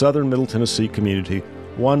connect this southern Middle Tennessee community,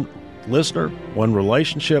 one listener, one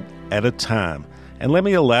relationship at a time. And let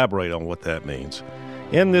me elaborate on what that means.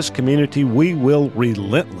 In this community, we will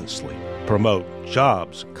relentlessly promote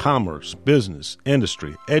jobs, commerce, business,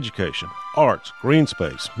 industry, education, arts, green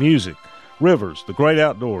space, music, rivers, the great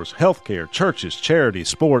outdoors, healthcare, churches, charities,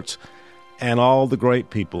 sports, and all the great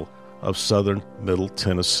people of southern Middle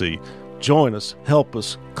Tennessee. Join us, help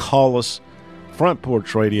us, call us. Front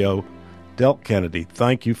Porch Radio, Del Kennedy,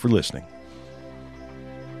 thank you for listening.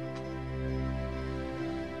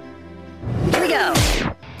 Here we go.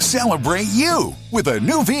 Celebrate you with a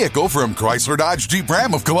new vehicle from Chrysler Dodge Jeep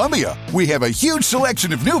Ram of Columbia. We have a huge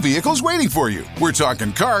selection of new vehicles waiting for you. We're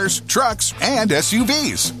talking cars, trucks, and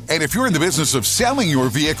SUVs. And if you're in the business of selling your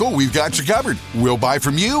vehicle, we've got you covered. We'll buy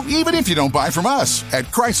from you even if you don't buy from us. At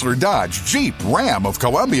Chrysler Dodge Jeep Ram of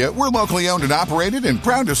Columbia, we're locally owned and operated and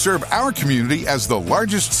proud to serve our community as the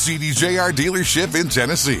largest CDJR dealership in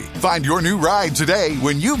Tennessee. Find your new ride today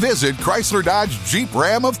when you visit Chrysler Dodge Jeep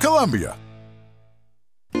Ram of Columbia.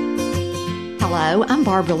 Hello, I'm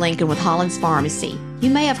Barbara Lincoln with Holland's Pharmacy. You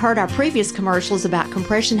may have heard our previous commercials about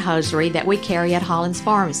compression hosiery that we carry at Holland's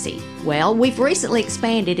Pharmacy. Well, we've recently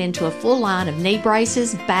expanded into a full line of knee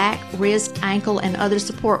braces, back, wrist, ankle, and other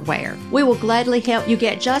support wear. We will gladly help you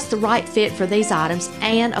get just the right fit for these items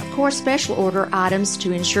and, of course, special order items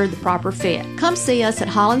to ensure the proper fit. Come see us at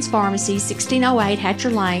Holland's Pharmacy, 1608 Hatcher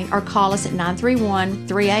Lane, or call us at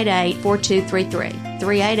 931-388-4233.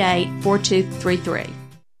 388-4233.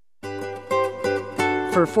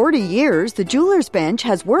 For 40 years, the Jeweler's Bench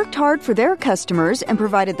has worked hard for their customers and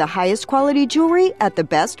provided the highest quality jewelry at the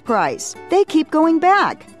best price. They keep going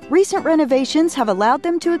back. Recent renovations have allowed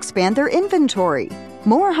them to expand their inventory.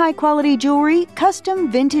 More high-quality jewelry,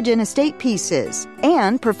 custom vintage and estate pieces,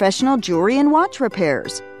 and professional jewelry and watch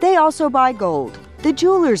repairs. They also buy gold. The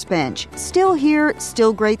Jeweler's Bench, still here,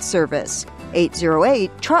 still great service.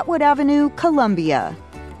 808 Trotwood Avenue, Columbia.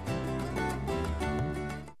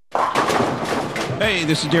 Hey,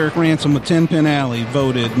 this is Derek Ransom with 10 Pin Alley,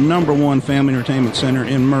 voted #1 family entertainment center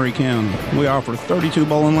in Murray County. We offer 32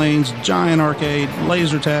 bowling lanes, giant arcade,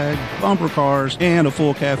 laser tag, bumper cars, and a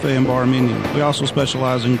full cafe and bar menu. We also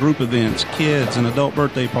specialize in group events, kids and adult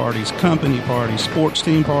birthday parties, company parties, sports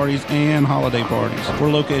team parties, and holiday parties.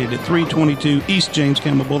 We're located at 322 East James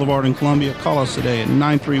Campbell Boulevard in Columbia. Call us today at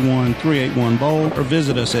 931-381-BOWL or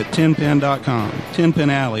visit us at 10pin.com. 10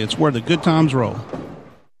 Pin Alley, it's where the good times roll.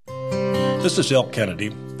 This is Del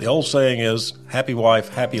Kennedy. The old saying is, happy wife,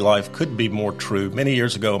 happy life could be more true. Many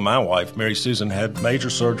years ago, my wife, Mary Susan, had major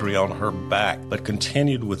surgery on her back, but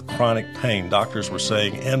continued with chronic pain. Doctors were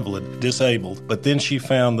saying invalid, disabled, but then she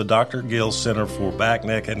found the Dr. Gill Center for Back,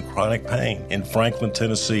 Neck, and Chronic Pain in Franklin,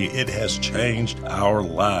 Tennessee. It has changed our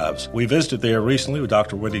lives. We visited there recently with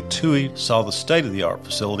Dr. Wendy Toohey, saw the state-of-the-art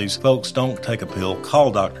facilities. Folks, don't take a pill. Call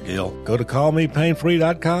Dr. Gill. Go to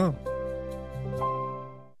callmepainfree.com.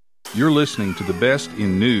 You're listening to the best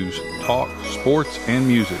in news, talk, sports, and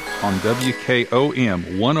music on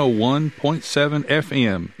WKOM 101.7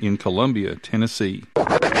 FM in Columbia, Tennessee.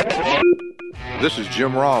 This is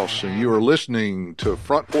Jim Ross, and you are listening to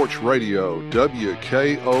Front Porch Radio,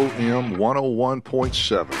 WKOM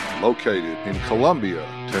 101.7, located in Columbia,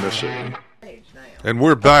 Tennessee. And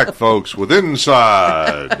we're back, folks, with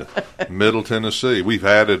Inside Middle Tennessee. We've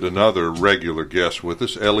added another regular guest with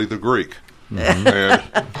us, Ellie the Greek. And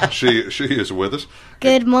she is with us.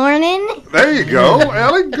 Good morning. There you go,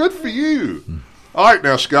 Ellie. Good for you. All right,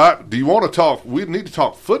 now, Scott, do you want to talk? We need to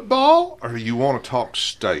talk football, or do you want to talk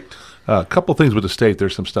state? A couple things with the state.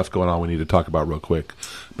 There's some stuff going on we need to talk about real quick.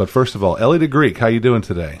 But first of all, Ellie the Greek, how you doing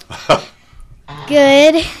today?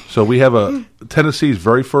 Good. So we have Tennessee's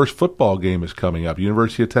very first football game is coming up.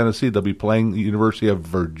 University of Tennessee. They'll be playing the University of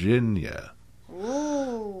Virginia.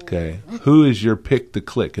 Okay. Who is your pick to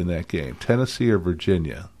click in that game, Tennessee or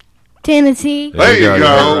Virginia? Tennessee. There you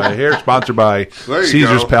go. Right here, sponsored by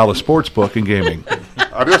Caesar's Palace Sportsbook and Gaming.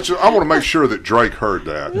 I want to make sure that Drake heard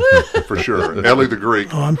that for sure. Ellie the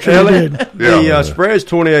Greek. Oh, I'm sure he did. The spread's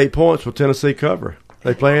 28 points for Tennessee cover.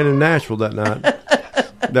 They playing in Nashville that night.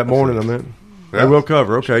 That morning, I meant. They will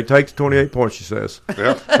cover. Okay, take the 28 points, she says.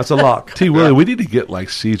 Yeah. That's a lock. T. Willie, we need to get like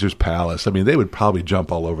Caesar's Palace. I mean, they would probably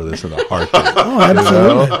jump all over this in a heartbeat. Oh,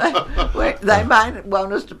 absolutely. They might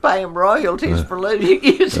want us to pay them royalties for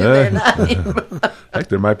using their name. Heck,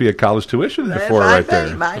 there might be a college tuition there for right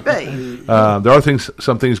there. Might be. There are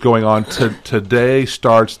some things going on. Today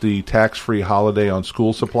starts the tax-free holiday on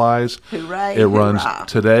school supplies. Hooray! It runs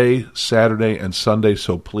today, Saturday, and Sunday.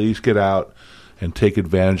 So please get out and take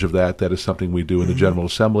advantage of that. That is something we do in the General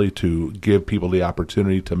Assembly to give people the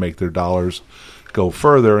opportunity to make their dollars go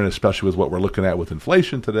further, and especially with what we're looking at with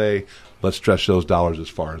inflation today, let's stretch those dollars as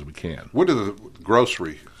far as we can. When do the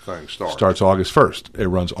grocery thing start? Starts August 1st. It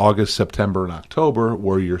runs August, September, and October,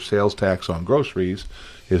 where your sales tax on groceries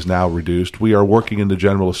is now reduced. We are working in the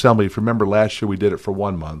General Assembly. If you remember, last year we did it for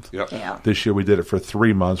 1 month. Yep. Yeah. This year we did it for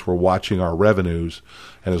 3 months. We're watching our revenues.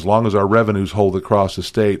 And as long as our revenues hold across the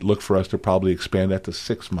state, look for us to probably expand that to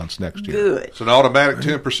 6 months next year. Good. It's an automatic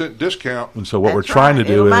 10% discount. And so what we're trying to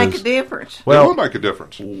do It'll is... make a difference. Well, it will make a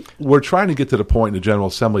difference. We're trying to get to the point in the General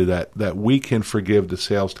Assembly that we can forgive the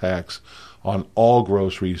sales tax on all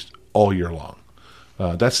groceries all year long.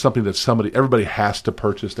 That's something that everybody has to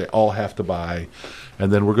purchase. They all have to buy.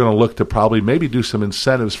 And then we're going to look to probably maybe do some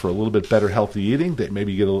incentives for a little bit better healthy eating. That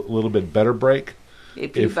maybe get a little bit better break.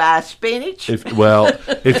 If you buy spinach. If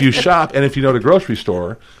you shop, and if you know the grocery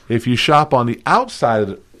store, if you shop on the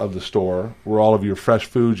outside of the store where all of your fresh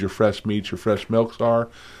foods, your fresh meats, your fresh milks are,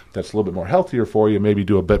 that's a little bit more healthier for you. Maybe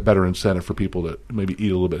do a bit better incentive for people to maybe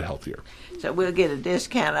eat a little bit healthier. So we'll get a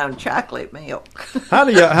discount on chocolate milk.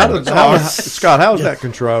 Scott, how is that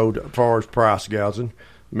controlled as far as price gouging?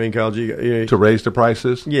 I mean, because to raise the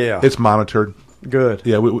prices, it's monitored. Good.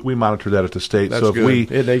 Yeah, we monitor that at the state. That's so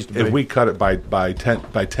good. It needs to be. If we cut it by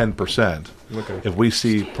 10%, if we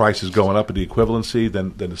see prices going up at the equivalency,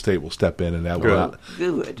 then the state will step in, and that will not.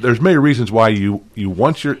 Good. There's many reasons why you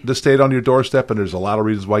want the state on your doorstep, and there's a lot of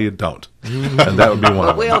reasons why you don't, and that would be one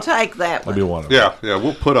of them. We'll take that That'd one. be one of them. Yeah,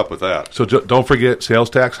 we'll put up with that. So don't forget, sales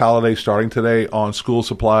tax holiday starting today on school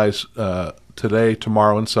supplies today,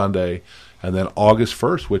 tomorrow, and Sunday, and then August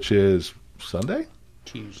 1st, which is Sunday?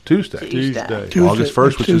 Tuesday. August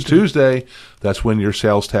 1st, which is Tuesday, that's when your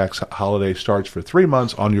sales tax holiday starts for 3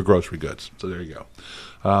 months on your grocery goods. So there you go.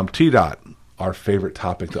 TDOT, our favorite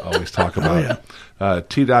topic to always talk about.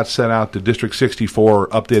 TDOT sent out the District 64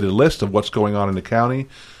 updated list of what's going on in the county.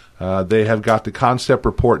 They have got the concept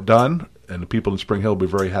report done, and the people in Spring Hill will be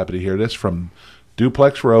very happy to hear this, from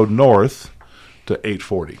Duplex Road north to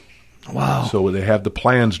 840. Wow. So they have the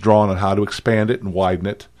plans drawn on how to expand it and widen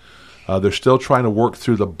it. They're still trying to work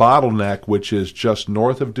through the bottleneck, which is just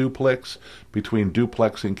north of Duplex, between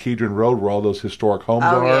Duplex and Kedron Road, where all those historic homes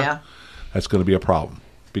are. Yeah. That's going to be a problem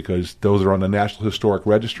because those are on the National Historic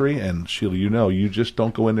Registry. And, Sheila, you just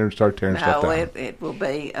don't go in there and start tearing stuff down. It will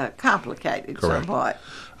be complicated somewhat.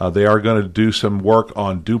 They are going to do some work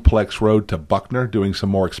on Duplex Road to Buckner, doing some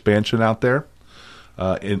more expansion out there.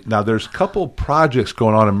 Now, there's a couple projects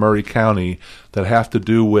going on in Murray County that have to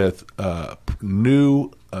do with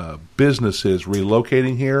new businesses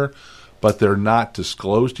relocating here, but they're not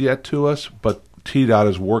disclosed yet to us. But TDOT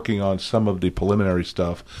is working on some of the preliminary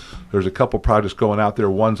stuff. There's a couple projects going out there.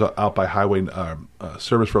 One's out by Highway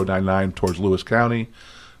Service Road 99 towards Lewis County.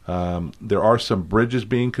 There are some bridges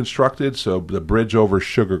being constructed. So the bridge over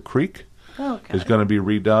Sugar Creek is going to be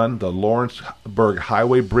redone. The Lawrenceburg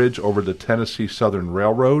Highway Bridge over the Tennessee Southern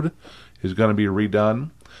Railroad is going to be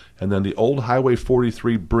redone. And then the old Highway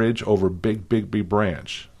 43 bridge over Big Bigby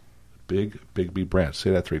Branch. Big Bigby Branch.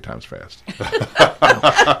 Say that 3 times fast.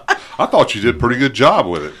 I thought you did a pretty good job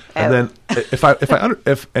with it. And then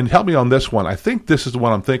and help me on this one. I think this is the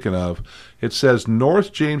one I'm thinking of. It says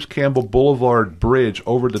North James Campbell Boulevard Bridge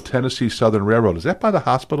over the Tennessee Southern Railroad. Is that by the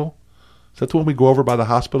hospital? Is that the one we go over by the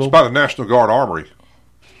hospital? It's by the National Guard Armory.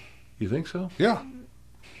 You think so? Yeah.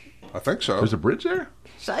 I think so. There's a bridge there?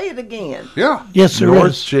 Say it again. Yeah. Yes, there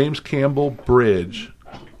North is. James Campbell Bridge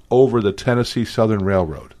over the Tennessee Southern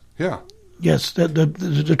Railroad. Yeah. Yes,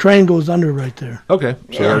 the train goes under right there. Okay.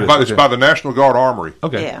 So it's by the National Guard Armory.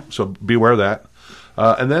 Okay. Yeah. So beware of that.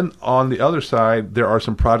 And then on the other side, there are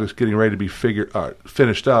some projects getting ready to be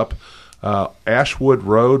finished up. Ashwood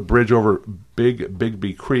Road, bridge over Big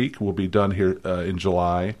Bigby Creek, will be done here in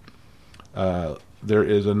July. There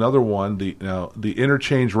is another one, the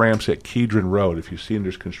interchange ramps at Kedron Road. If you've seen,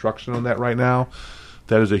 there's construction on that right now.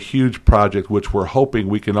 That is a huge project, which we're hoping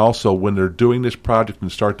we can also, when they're doing this project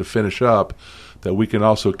and start to finish up, that we can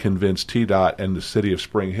also convince TDOT and the city of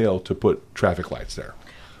Spring Hill to put traffic lights there.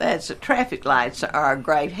 Traffic lights are a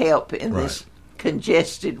great help in this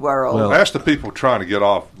congested world. Well, ask the people trying to get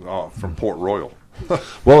off from Port Royal.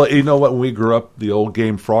 Well, you know what? When we grew up, the old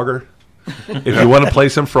game Frogger. If you want to play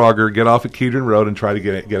some Frogger, get off at Kedron Road and try to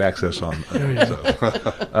get access on.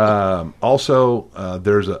 Also,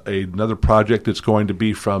 there's another project that's going to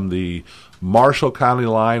be from the Marshall County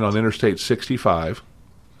line on Interstate 65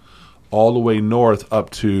 all the way north up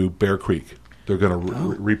to Bear Creek. They're going to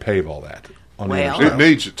repave all that. It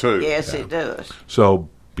needs it too. Yes, it does. So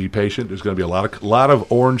be patient. There's going to be a lot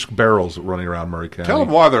of orange barrels running around Murray County. Tell them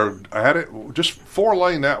why they're at it. Just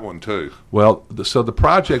 4-lane that one too. Well, so the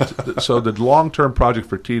project, the long-term project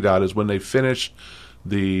for TDOT is when they finish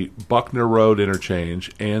the Buckner Road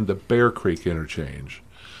interchange and the Bear Creek interchange,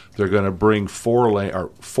 they're going to bring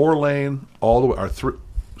 4-lane all the way, or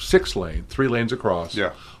 6-lane, 3 lanes across,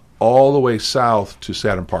 all the way south to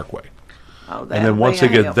Saturn Parkway. Oh, and then once they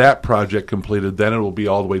get that project completed, then it will be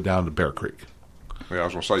all the way down to Bear Creek. Yeah, I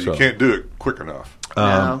was going to say, you can't do it quick enough.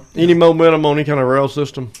 Any momentum on any kind of rail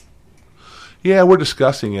system? Yeah, we're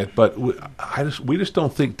discussing it, but we just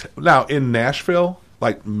don't think... Now, in Nashville,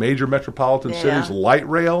 like major metropolitan cities, light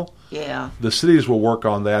rail, the cities will work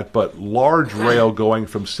on that, but large rail going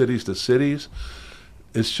from cities to cities,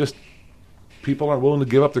 it's just people aren't willing to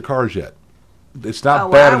give up their cars yet. It's not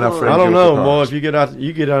bad enough for them. I don't know, boy. If you get out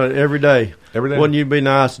it every day. Wouldn't you be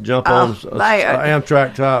nice to jump on an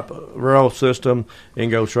Amtrak type rail system and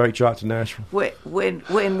go straight shot to Nashville? When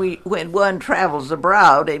one travels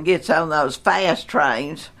abroad and gets on those fast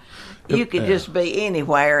trains, you could just be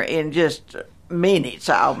anywhere in just minutes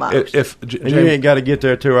almost. And you ain't got to get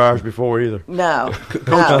there 2 hours before either. No.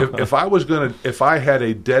 Coach, if I had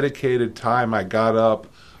a dedicated time I got up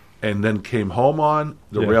and then came home on,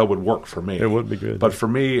 the rail would work for me. It would be good. But for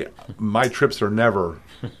me, my trips are never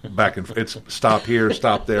back and forth. It's stop here,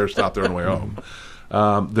 stop there on the way home.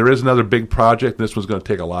 There is another big project. This one's going to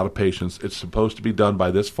take a lot of patience. It's supposed to be done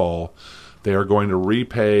by this fall. They are going to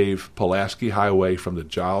repave Pulaski Highway from the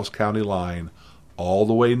Giles County line all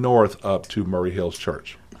the way north up to Murray Hills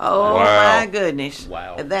Church. Oh, my goodness.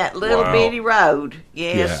 Wow. That little bitty road.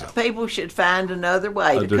 Yes, people should find another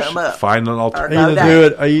way to come up. Find an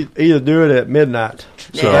alternative. Either do it at midnight.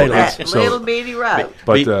 That little bitty road.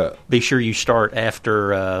 But be sure you start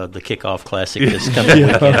after the kickoff classic this coming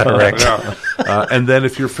weekend, correct? And then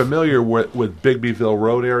if you're familiar with Bigbyville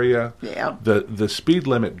Road area, the speed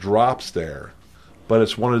limit drops there, but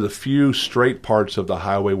it's one of the few straight parts of the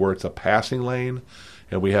highway where it's a passing lane.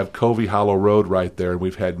 And we have Covey Hollow Road right there, and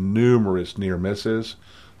we've had numerous near misses.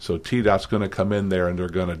 So TDOT's going to come in there, and they're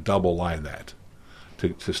going to double line that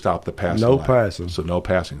to stop the passing. No passing. So no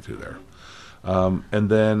passing through there. And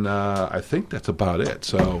then I think that's about it.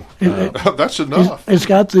 So that's enough. It's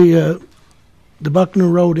got the Buckner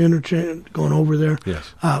Road interchange going over there.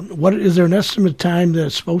 Yes. What is there an estimate time that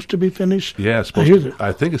it's supposed to be finished? Yeah,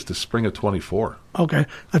 I think it's the spring of 24. Okay,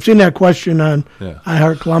 I've seen that question on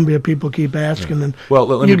iHeart Columbia. People keep asking, and well,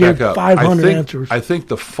 let me back up. 500 answers. I think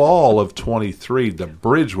the fall of 23, the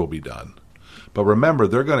bridge will be done. But remember,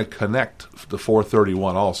 they're going to connect the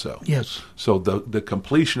 431 also. Yes. So the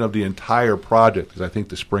completion of the entire project is, I think,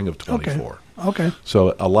 the spring of 24. Okay.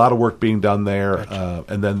 So a lot of work being done there. Gotcha.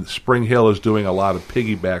 And then Spring Hill is doing a lot of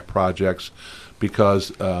piggyback projects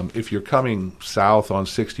because if you're coming south on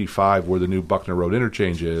 65 where the new Buckner Road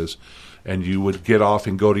interchange is, and you would get off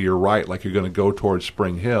and go to your right like you're going to go towards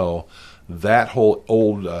Spring Hill, that whole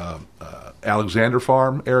old Alexander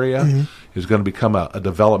Farm area is going to become a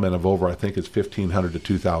development of over, I think it's 1,500 to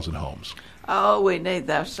 2,000 homes. Oh, we need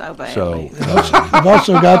those so badly. So we've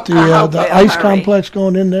also got the ice complex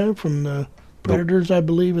going in there from the Predators, I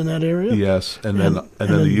believe, in that area. Yes, and then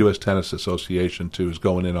the U.S. Tennis Association too is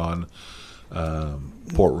going in on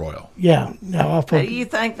Port Royal. Yeah. Now, do you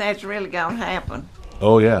think that's really going to happen?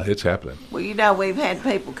 Oh, yeah, it's happening. Well, you know, we've had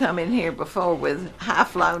people come in here before with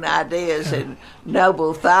high-flown ideas and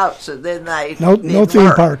noble thoughts, and then they no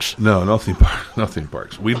theme parks. No theme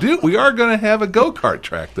parks. We are going to have a go-kart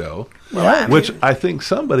track, though, which I think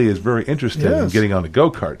somebody is very interested in getting on a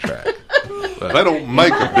go-kart track. They don't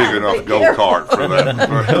make a big enough go-kart for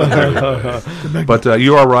that. But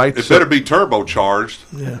you are right. It better be turbocharged.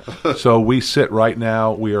 Yeah. So we sit right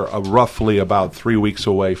now, we are roughly about 3 weeks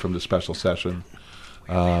away from the special session.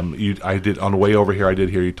 I did on the way over here. I did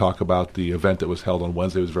hear you talk about the event that was held on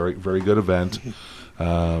Wednesday. It was a very, very good event.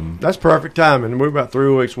 That's perfect timing. We're about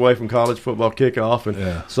 3 weeks away from college football kickoff,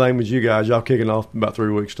 and same as you guys, y'all kicking off in about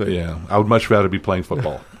 3 weeks too. Yeah, I would much rather be playing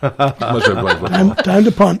football. Time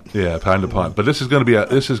to punt. Yeah, time to punt. But this is going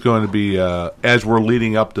to be as we're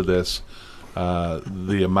leading up to this,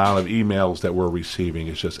 the amount of emails that we're receiving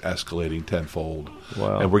is just escalating tenfold.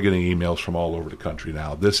 Wow. And we're getting emails from all over the country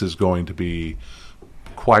now. This is going to be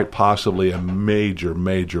quite possibly a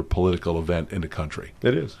major political event in the country.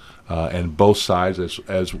 It is. And both sides,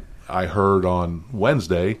 as I heard on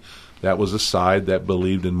Wednesday, that was a side that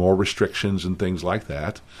believed in more restrictions and things like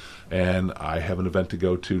that. And I have an event to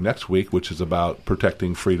go to next week, which is about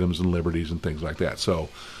protecting freedoms and liberties and things like that. So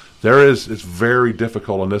it's very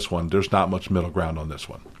difficult on this one. There's not much middle ground on this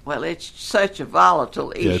one. Well, it's such a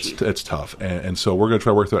volatile issue. Yeah, it's tough. And so we're going to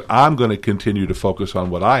try to work through it. I'm going to continue to focus on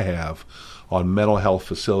what I have on mental health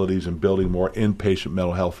facilities and building more inpatient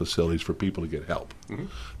mental health facilities for people to get help. Mm-hmm.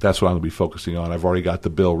 That's what I'm going to be focusing on. I've already got the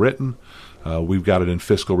bill written. We've got it in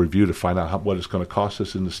fiscal review to find out what it's going to cost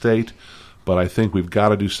us in the state. But I think we've got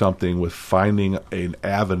to do something with finding an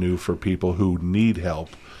avenue for people who need help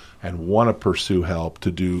and want to pursue help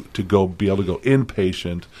to be able to go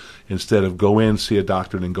inpatient instead of go in, see a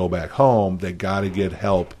doctor, and then go back home. They got to get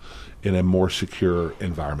help in a more secure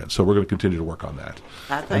environment. So we're going to continue to work on that.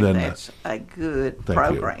 I think that's a good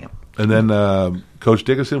program. You. And then Coach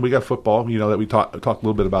Dickinson, we got football. You know that we talked a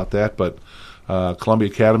little bit about that, but Columbia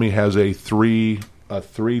Academy has a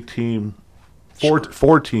four-team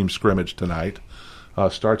scrimmage tonight.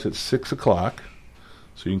 Starts at 6:00,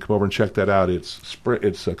 so you can come over and check that out. It's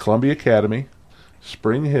Columbia Academy,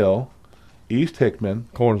 Spring Hill, East Hickman,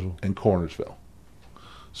 and Cornersville.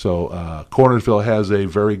 So Cornersville has a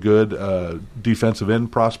very good defensive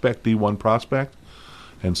end prospect, D1 prospect,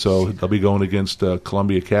 and so they'll be going against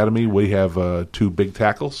Columbia Academy. We have 2 big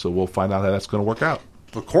tackles, so we'll find out how that's going to work out.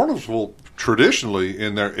 The Cornersville traditionally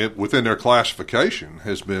within their classification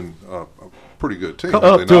has been a pretty good team.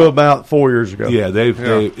 Up to about 4 years ago. Yeah, they've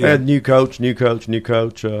had new coach.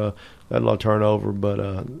 Had a lot of turnover,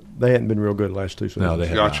 but they hadn't been real good the last 2 seasons. No, they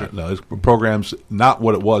haven't. No, the program's not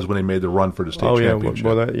what it was when they made the run for the state championship.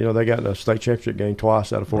 Well, they got in a state championship game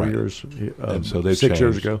twice out of 4 years. And so they've 6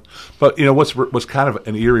 years ago. But what's kind of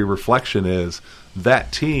an eerie reflection is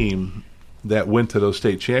that team that went to those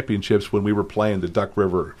state championships when we were playing the Duck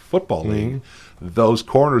River Football League. Those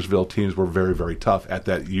Cornersville teams were very, very tough at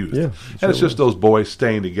that youth. Yeah, and it's just those boys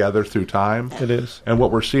staying together through time. It is. And what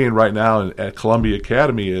we're seeing right now at Columbia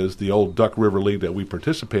Academy is the old Duck River League that we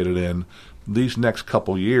participated in. These next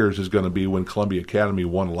couple years is going to be when Columbia Academy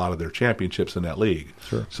won a lot of their championships in that league.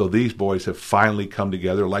 Sure. So these boys have finally come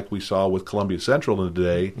together like we saw with Columbia Central in the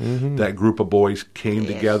day. Mm-hmm. That group of boys came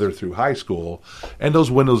together through high school. And those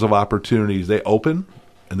windows of opportunities, they open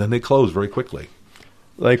and then they close very quickly.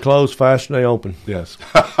 They close faster than they open. Yes,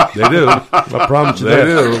 they do. I promise you they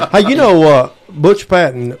that. do. Hey, Butch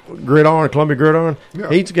Patton, Columbia Gridiron,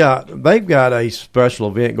 yeah. they've got a special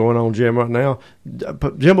event going on, Jim, right now.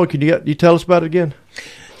 Jimbo, can you tell us about it again?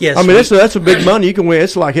 Yes. I mean, that's a big money you can win.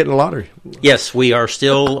 It's like hitting the lottery. Yes, we are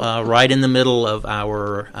still right in the middle of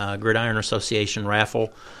our Gridiron Association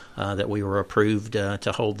raffle that we were approved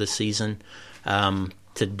to hold this season.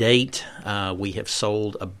 To date, we have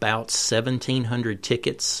sold about 1,700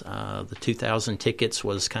 tickets. The 2,000 tickets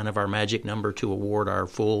was kind of our magic number to award our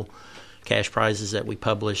full cash prizes that we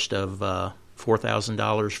published of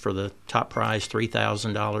 $4,000 for the top prize,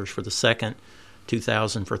 $3,000 for the second,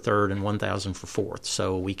 $2,000 for third, and $1,000 for fourth.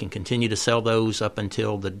 So we can continue to sell those up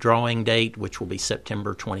until the drawing date, which will be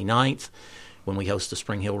September 29th. When we host the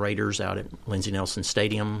Spring Hill Raiders out at Lindsey Nelson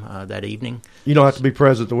Stadium that evening. You don't have to be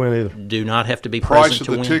present to win either. Do not have to be present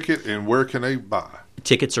to win. Price of the ticket and where can they buy?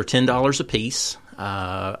 Tickets are $10 a piece.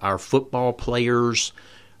 Our football players,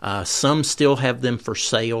 some still have them for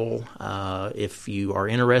sale. If you are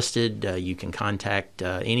interested, you can contact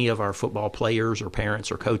any of our football players or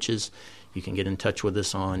parents or coaches. You can get in touch with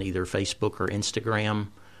us on either Facebook or Instagram,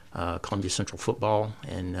 Columbia Central Football,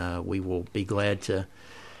 and we will be glad to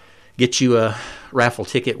get you a raffle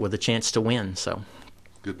ticket with a chance to win. So,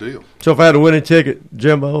 good deal. So if I had a winning ticket,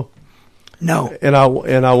 Jimbo, no, and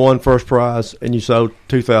I won first prize, and you sold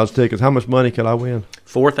 2,000 tickets, how much money could I win?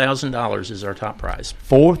 $4,000 is our top prize.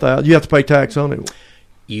 $4,000. You have to pay tax on it.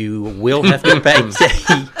 You will have to pay.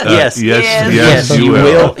 Yes, you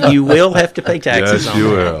will. You will have to pay taxes on it.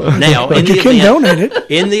 Will. Now, but you can donate it.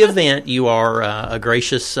 In the event you are a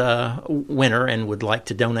gracious winner and would like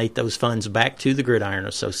to donate those funds back to the Gridiron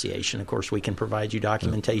Association, of course, we can provide you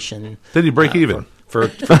documentation. Then you break even. For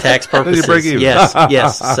tax purposes. Then you break even.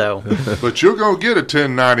 Yes. So, but you're going to get a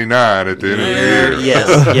 1099 at the end of the year.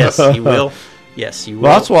 Yes, you will. Yes, you will.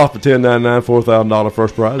 Well, I'll swap a 1099 $4,000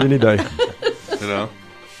 first prize any day. You know.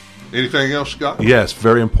 Anything else, Scott? Yes,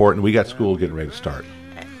 very important. We got school getting ready to start,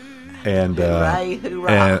 and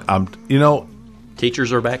hoorah.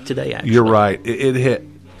 Teachers are back today. Actually, you're right. It hit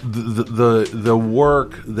the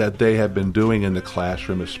work that they have been doing in the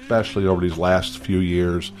classroom, especially over these last few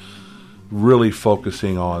years. really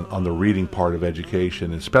focusing on the reading part of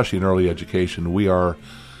education, especially in early education. We are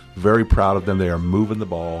very proud of them. They are moving the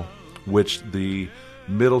ball, which the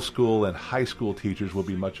middle school and high school teachers will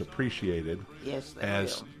be much appreciated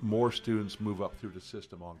as more students move up through the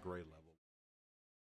system on grade level.